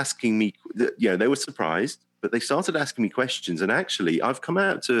started asking me, they were surprised, but they started asking me questions. And actually, I've come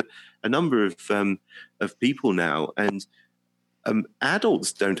out to a number of people now, and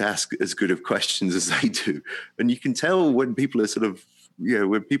adults don't ask as good of questions as they do. And you can tell when people are sort of,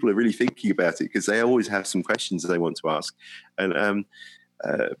 when people are really thinking about it, because they always have some questions they want to ask. And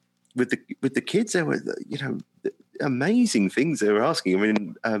with the kids, there were, amazing things they were asking. I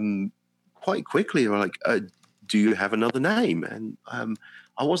mean, quite quickly, they were like, do you have another name? And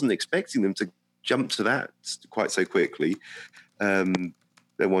I wasn't expecting them to jump to that quite so quickly.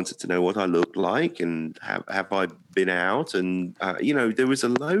 They wanted to know what I looked like and have I been out? And, there was a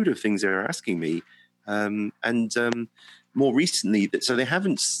load of things they were asking me. And more recently, so they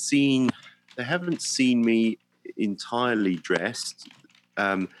haven't seen me entirely dressed.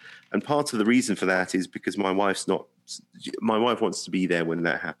 And part of the reason for that is because my wife wants to be there when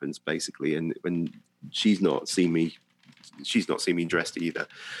that happens, basically. And when she's not seen me dressed either.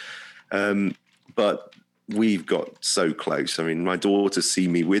 But we've got so close. I mean, my daughter's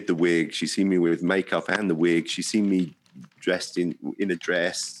seen me with the wig. She's seen me with makeup and the wig. She's seen me dressed in a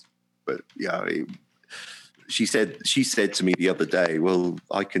dress. But she said to me the other day, well,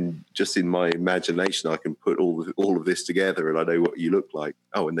 I can just in my imagination, I can put all of this together and I know what you look like.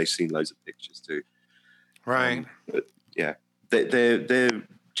 Oh, and they've seen loads of pictures too. Right. But yeah, they're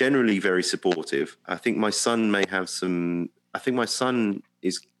generally very supportive. I think my son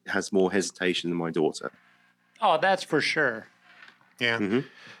has more hesitation than my daughter. Oh, that's for sure. Yeah. Mm-hmm.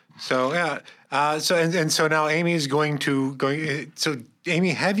 So yeah. So now Amy's going. So Amy,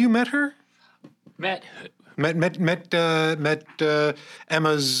 have you met her? Met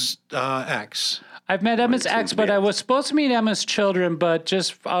Emma's ex. I've met Emma's ex, but I was supposed to meet Emma's children, but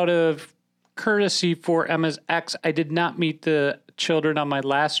just out of courtesy for Emma's ex, I did not meet the children on my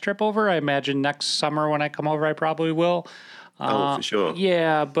last trip over. I imagine next summer when I come over, I probably will. For sure.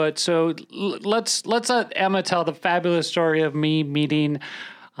 Yeah, but so let's let Emma tell the fabulous story of me meeting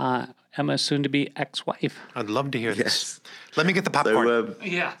Emma's soon-to-be ex-wife. I'd love to hear this. Yes. Let me get the popcorn. So,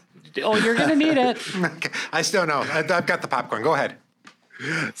 Yeah. Oh, you're going to need it. Okay. I still know. I've got the popcorn. Go ahead.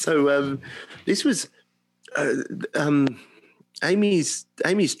 So this was Amy's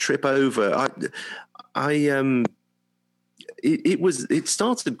trip over. It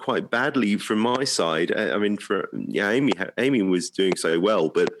started quite badly from my side. I mean, Amy was doing so well,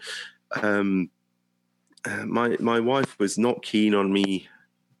 but my wife was not keen on me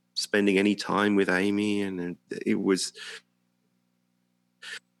spending any time with Amy, and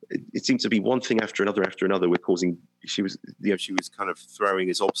it seemed to be one thing after another were causing. She was kind of throwing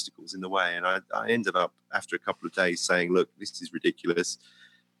us obstacles in the way, and I ended up after a couple of days saying, "Look, this is ridiculous."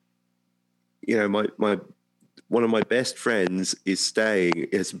 One of my best friends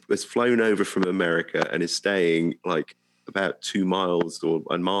has flown over from America and is staying like about 2 miles or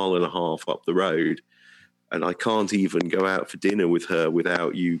a mile and a half up the road, and I can't even go out for dinner with her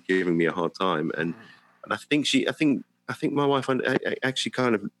without you giving me a hard time. And I think my wife actually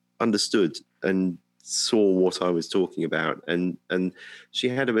kind of understood and saw what I was talking about, and she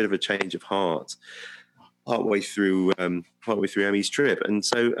had a bit of a change of heart partway through Amy's trip. And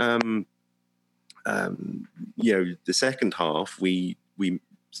so the second half we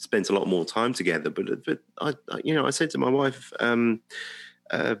spent a lot more time together, but I said to my wife,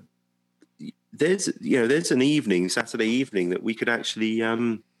 there's an Saturday evening that we could actually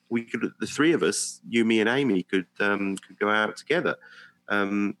the three of us, you, me and Amy, could go out together.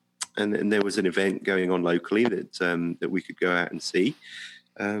 And there was an event going on locally that we could go out and see.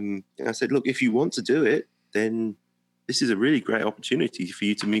 And I said, look, if you want to do it, then this is a really great opportunity for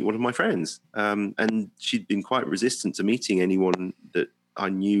you to meet one of my friends. And she'd been quite resistant to meeting anyone that I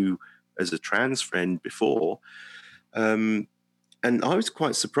knew as a trans friend before. And I was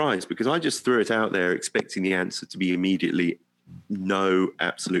quite surprised because I just threw it out there expecting the answer to be immediately, no,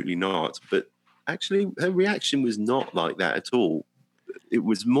 absolutely not. But actually, her reaction was not like that at all. It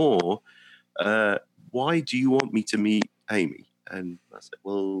was more, why do you want me to meet Amy? And I said,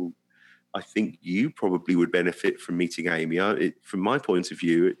 well, I think you probably would benefit from meeting Amy. From my point of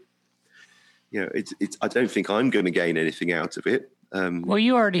view, I don't think I'm going to gain anything out of it. Well,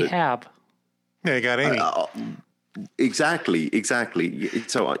 you already have. Yeah, you got Amy. Exactly.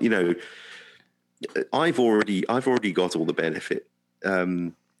 So, I've already got all the benefit.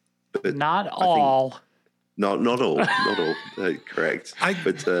 But not all. Not all. Correct. I've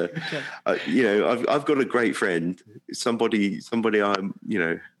got a great friend, somebody I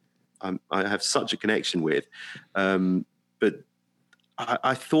have such a connection with, but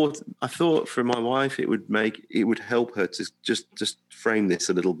I thought for my wife it would help her to just frame this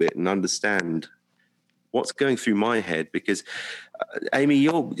a little bit and understand what's going through my head, because Amy,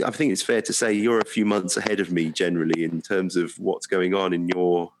 I think it's fair to say you're a few months ahead of me generally in terms of what's going on in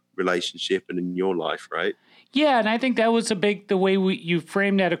your relationship and in your life, right? Yeah, and I think that was the way you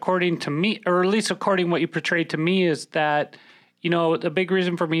framed that, according to me, or at least according to what you portrayed to me, is that, the big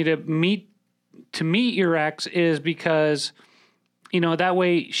reason for me to meet your ex is because, that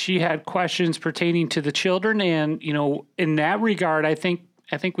way she had questions pertaining to the children, and, in that regard, I think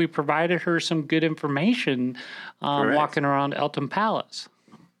we provided her some good information walking around Eltham Palace.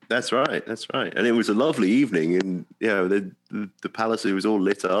 That's right. And it was a lovely evening, and the palace, it was all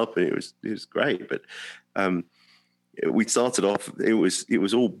lit up, and it was great. But we started off, it was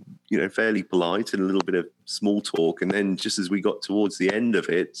all fairly polite and a little bit of small talk, and then just as we got towards the end of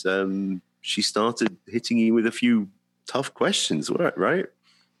it, she started hitting you with a few tough questions, right?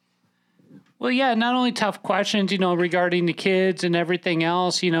 Well, yeah, not only tough questions, regarding the kids and everything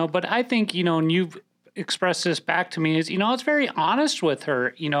else, but I think, and you've expressed this back to me, is, it's very honest with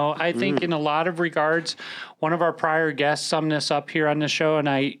her. I think in a lot of regards, one of our prior guests summed this up here on the show, and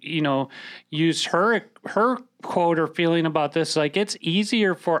I, used her quote or feeling about this, like, it's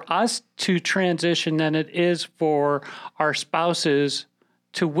easier for us to transition than it is for our spouses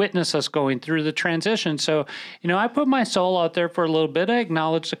to witness us going through the transition. So, I put my soul out there for a little bit. I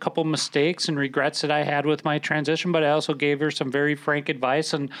acknowledged a couple mistakes and regrets that I had with my transition, but I also gave her some very frank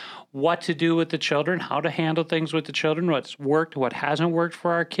advice on what to do with the children, how to handle things with the children, what's worked, what hasn't worked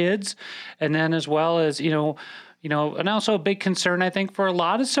for our kids. And then as well as, and also a big concern, I think, for a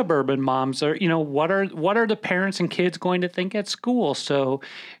lot of suburban moms are, what are the parents and kids going to think at school? So,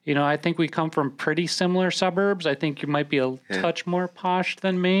 I think we come from pretty similar suburbs. I think you might be a touch more posh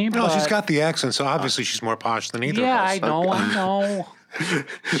than me. No, she's got the accent, so obviously she's more posh than either of us. Yeah, I know.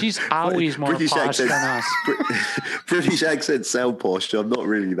 She's always more British posh than us. British accents sound posh. I'm not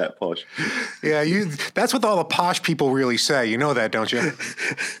really that posh. Yeah, that's what all the posh people really say. You know that, don't you?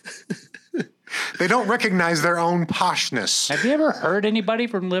 They don't recognize their own poshness. Have you ever heard anybody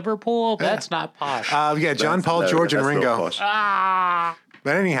from Liverpool? That's not posh. Yeah, John, Paul, George, and Ringo.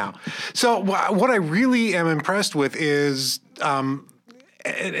 But anyhow, so what I really am impressed with is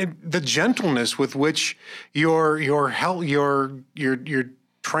the gentleness with which you're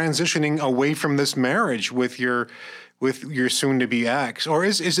transitioning away from this marriage with your soon-to-be ex. Or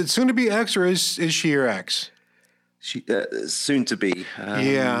is it soon-to-be ex, or is she your ex? She soon to be.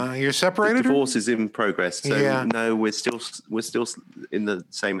 You're separated. The divorce is in progress. So no, we're still in the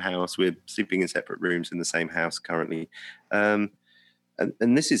same house. We're sleeping in separate rooms in the same house currently. And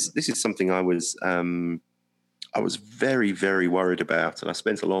this is something I was very, very worried about, and I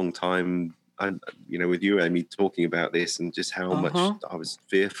spent a long time, with you, Amy, talking about this and just how much I was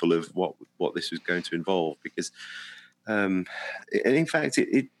fearful of what this was going to involve, because, and in fact,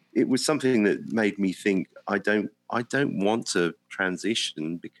 it was something that made me think I don't want to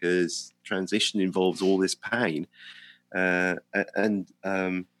transition, because transition involves all this pain. As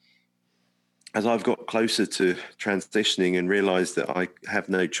I've got closer to transitioning and realized that I have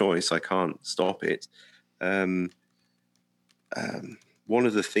no choice, I can't stop it. One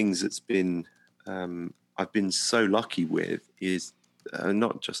of the things that's been I've been so lucky with is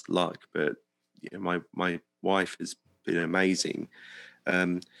not just luck, but my wife has been amazing.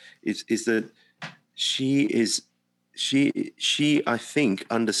 Is that she I think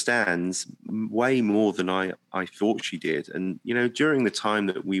understands way more than I thought she did. And during the time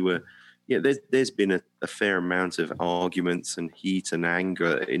that we were, there's been a fair amount of arguments and heat and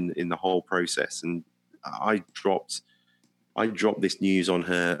anger in the whole process. And I dropped this news on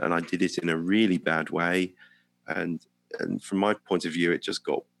her, and I did it in a really bad way. And from my point of view,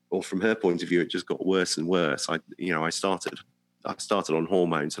 from her point of view, it just got worse and worse. I started on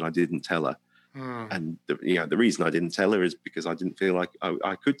hormones, and I didn't tell her. And the reason I didn't tell her is because I didn't feel like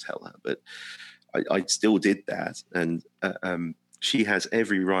I could tell her, but I still did that. And she has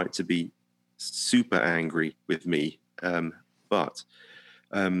every right to be super angry with me. But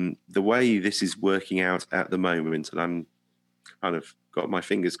the way this is working out at the moment, and kind of got my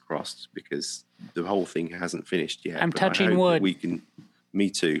fingers crossed because the whole thing hasn't finished yet. I'm But touching I hope wood. that we can. Me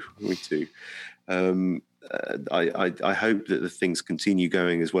too. I hope that the things continue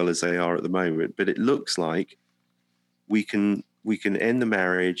going as well as they are at the moment. But it looks like we can end the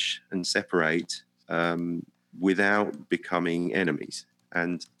marriage and separate without becoming enemies,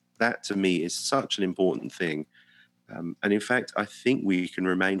 and that to me is such an important thing. And in fact, I think we can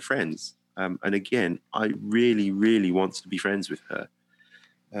remain friends. And again, I really, really want to be friends with her.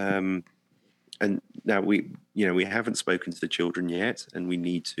 And now we haven't spoken to the children yet, and we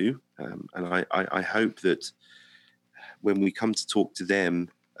need to. And I hope that when we come to talk to them,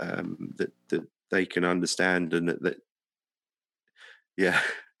 that they can understand, and that yeah.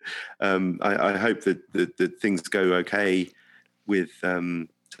 I hope that things go okay with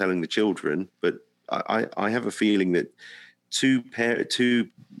telling the children, but I have a feeling that two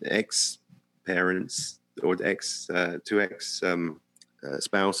ex-parents or two ex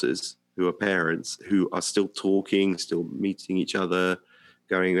spouses who are parents who are still talking, still meeting each other,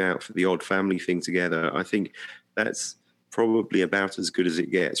 going out for the odd family thing together. I think that's probably about as good as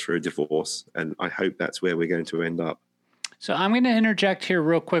it gets for a divorce, and I hope that's where we're going to end up. So I'm going to interject here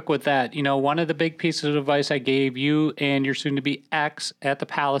real quick with that. You know, one of the big pieces of advice I gave you and your soon-to-be ex at the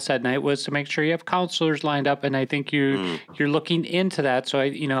Palace that night was to make sure you have counselors lined up, and I think you're looking into that. So,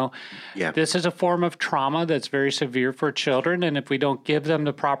 this is a form of trauma that's very severe for children, and if we don't give them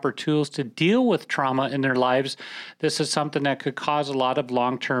the proper tools to deal with trauma in their lives, this is something that could cause a lot of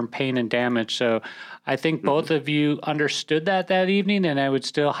long-term pain and damage. So I think both of you understood that evening, and I would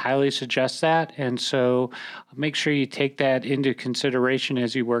still highly suggest that. And so make sure you take that into consideration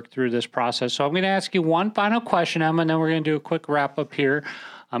as you work through this process. So I'm going to ask you one final question, Emma, and then we're going to do a quick wrap up here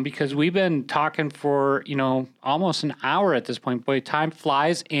because we've been talking for, almost an hour at this point. Boy, time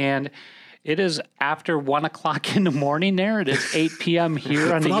flies, and it is after 1 o'clock in the morning there. It is 8 p.m.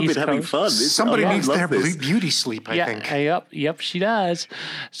 here on the East Coast. Having fun. Somebody needs to have beauty sleep, I think. Yep, she does.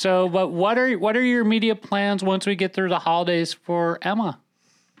 So, but what are your immediate plans once we get through the holidays for Emma?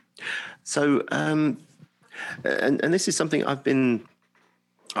 So, and this is something I've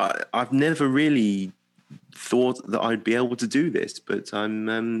never really thought that I'd be able to do this, but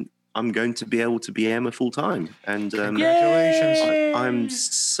I'm going to be able to be Emma full time, and congratulations! I'm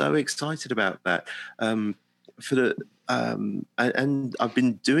so excited about that. And I've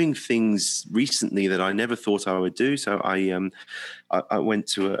been doing things recently that I never thought I would do. So I went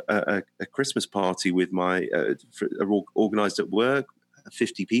to a Christmas party with my organised at work,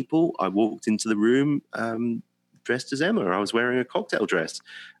 50 people. I walked into the room dressed as Emma. I was wearing a cocktail dress.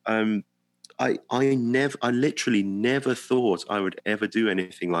 I literally never thought I would ever do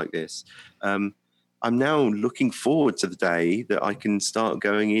anything like this. I'm now looking forward to the day that I can start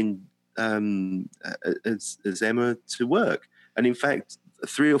going in as Emma to work. And in fact,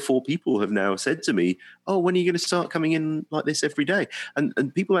 3 or 4 people have now said to me, "Oh, when are you going to start coming in like this every day?"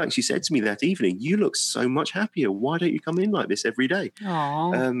 And people actually said to me that evening, "You look so much happier. Why don't you come in like this every day?"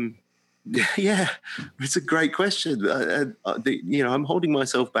 Aww. Yeah, it's a great question. I'm holding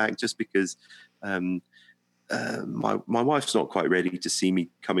myself back just because my wife's not quite ready to see me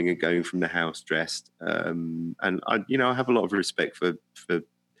coming and going from the house dressed, and I have a lot of respect for.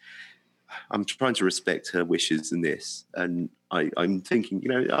 I'm trying to respect her wishes in this, and I'm thinking,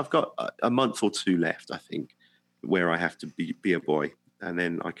 I've got a month or 2 left, I think, where I have to be a boy, and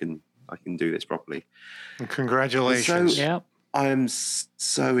then I can do this properly. Congratulations! Yep. I am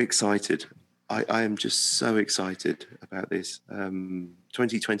so excited. I am just so excited about this.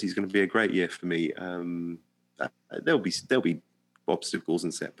 2020 is going to be a great year for me. There'll be obstacles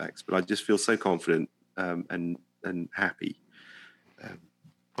and setbacks, but I just feel so confident and happy.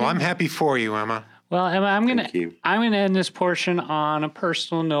 Well, I'm happy for you, Emma. Well, Emma, I'm gonna end this portion on a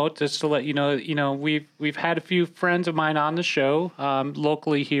personal note, just to let you know. We've had a few friends of mine on the show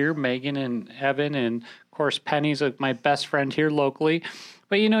locally here, Megan and Evan, and of course Penny's my best friend here locally.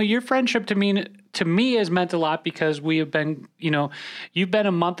 But your friendship to me has meant a lot because we have been, you've been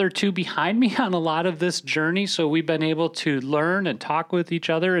a month or 2 behind me on a lot of this journey. So we've been able to learn and talk with each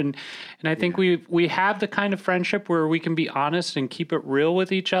other. And I think we have the kind of friendship where we can be honest and keep it real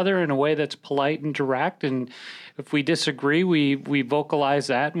with each other in a way that's polite and direct. And if we disagree, we vocalize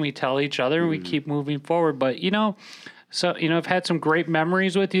that and we tell each other and we keep moving forward. But, So, I've had some great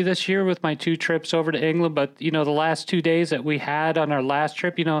memories with you this year with my 2 trips over to England. But, the last 2 days that we had on our last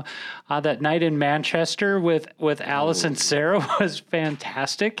trip, that night in Manchester with Alice and Sarah was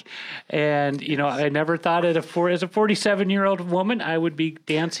fantastic. And, I never thought as a 47-year-old woman, I would be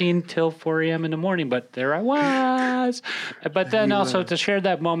dancing till 4 a.m. in the morning. But there I was. But then also to share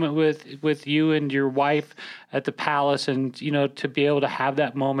that moment with you and your wife at the Palace and, to be able to have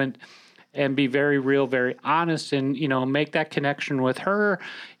that moment and be very real, very honest, and, make that connection with her,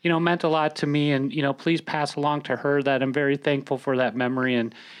 meant a lot to me. And, please pass along to her that I'm very thankful for that memory.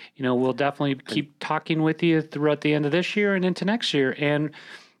 And, we'll definitely keep talking with you throughout the end of this year and into next year. And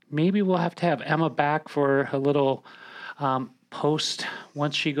maybe we'll have to have Emma back for a little post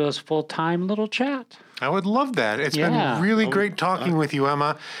once she goes full-time little chat. I would love that. It's been really great talking with you,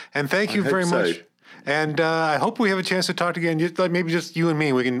 Emma. And thank you very much. And I hope we have a chance to talk again. Maybe just you and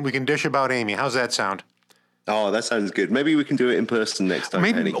me. We can dish about Amy. How's that sound? Oh, that sounds good. Maybe we can do it in person next time.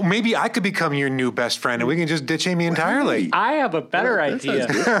 Maybe I could become your new best friend, and we can just ditch Amy entirely. I have a better idea.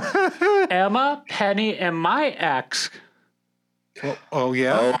 Emma, Penny, and my ex. Oh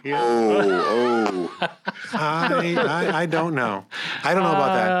yeah. I don't know. I don't know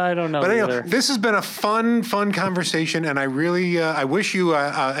about that. I don't know. But anyway, this has been a fun conversation, and I really I wish you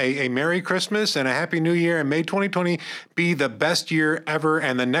a Merry Christmas and a Happy New Year, and may 2020 be the best year ever,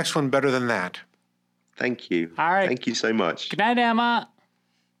 and the next one better than that. Thank you. All right. Thank you so much. Good night, Emma.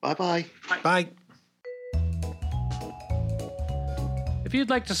 Bye-bye. Bye. If you'd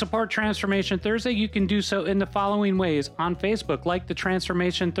like to support Transformation Thursday, you can do so in the following ways. On Facebook, like the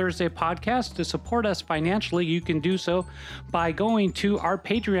Transformation Thursday podcast. To support us financially, you can do so by going to our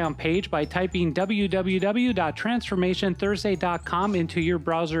Patreon page by typing www.transformationthursday.com into your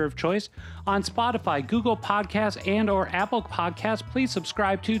browser of choice. On Spotify, Google Podcasts, and or Apple Podcasts, please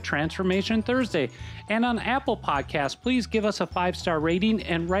subscribe to Transformation Thursday. And on Apple Podcasts, please give us a 5-star rating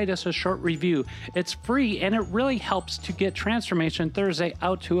and write us a short review. It's free, and it really helps to get Transformation Thursday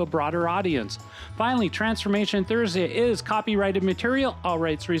out to a broader audience. Finally, Transformation Thursday is copyrighted material, all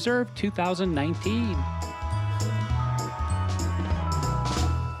rights reserved, 2019.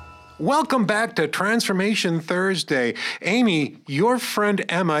 Welcome back to Transformation Thursday. Amy, your friend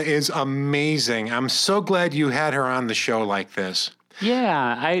Emma is amazing. I'm so glad you had her on the show like this.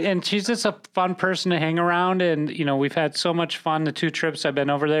 Yeah, and she's just a fun person to hang around, and we've had so much fun the 2 trips I've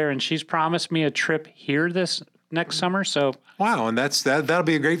been over there, and she's promised me a trip here this next summer. So wow, and that'll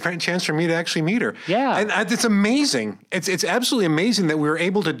be a great chance for me to actually meet her. Yeah, and it's amazing. It's absolutely amazing that we were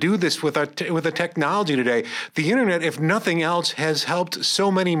able to do this with the technology today. The internet, if nothing else, has helped so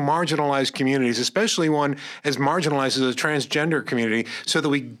many marginalized communities, especially one as marginalized as the transgender community, so that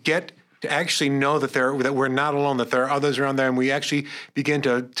we get to actually know that we're not alone, that there are others around there, and we actually begin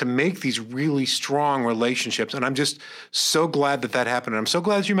to make these really strong relationships. And I'm just so glad that happened. And I'm so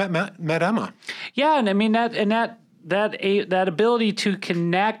glad you met Emma. Yeah, and I mean that ability to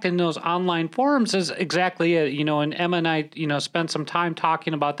connect in those online forums is exactly it. And Emma and I, spent some time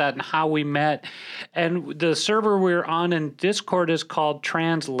talking about that and how we met. And the server we're on in Discord is called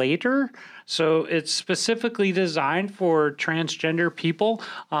Translator. So it's specifically designed for transgender people.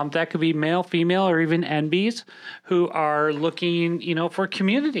 That could be male, female, or even NBs who are looking, for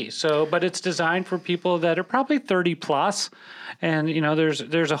community. So, but it's designed for people that are probably 30 plus. And,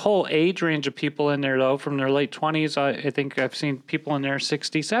 there's a whole age range of people in there, though, from their late 20s. I think I've seen people in there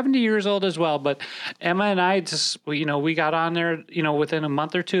 60, 70 years old as well. But Emma and I just, we got on there, within a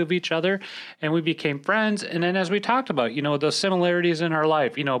month or 2 of each other, and we became friends. And then as we talked about, the similarities in our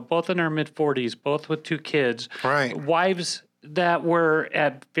life, both in our mid-40s, both with 2 kids. Right. Wives that were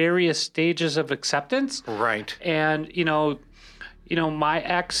at various stages of acceptance. Right. And, my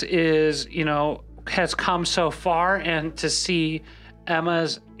ex is, has come so far, and to see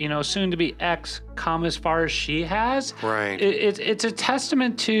Emma's, soon to be ex come as far as she has. Right. It's a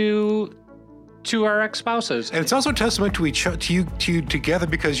testament to our ex-spouses. And it's also a testament to you together,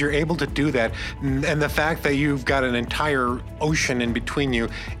 because you're able to do that. And the fact that you've got an entire ocean in between you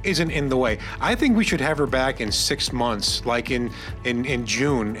isn't in the way. I think we should have her back in 6 months, like in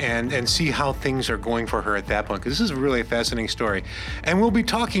June, and see how things are going for her at that point, because this is really a fascinating story. And we'll be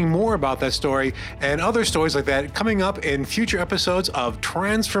talking more about that story and other stories like that coming up in future episodes of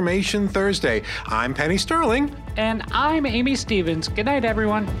Transformation Thursday. I'm Penny Sterling. And I'm Amy Stevens. Good night,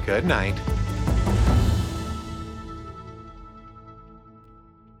 everyone. Good night.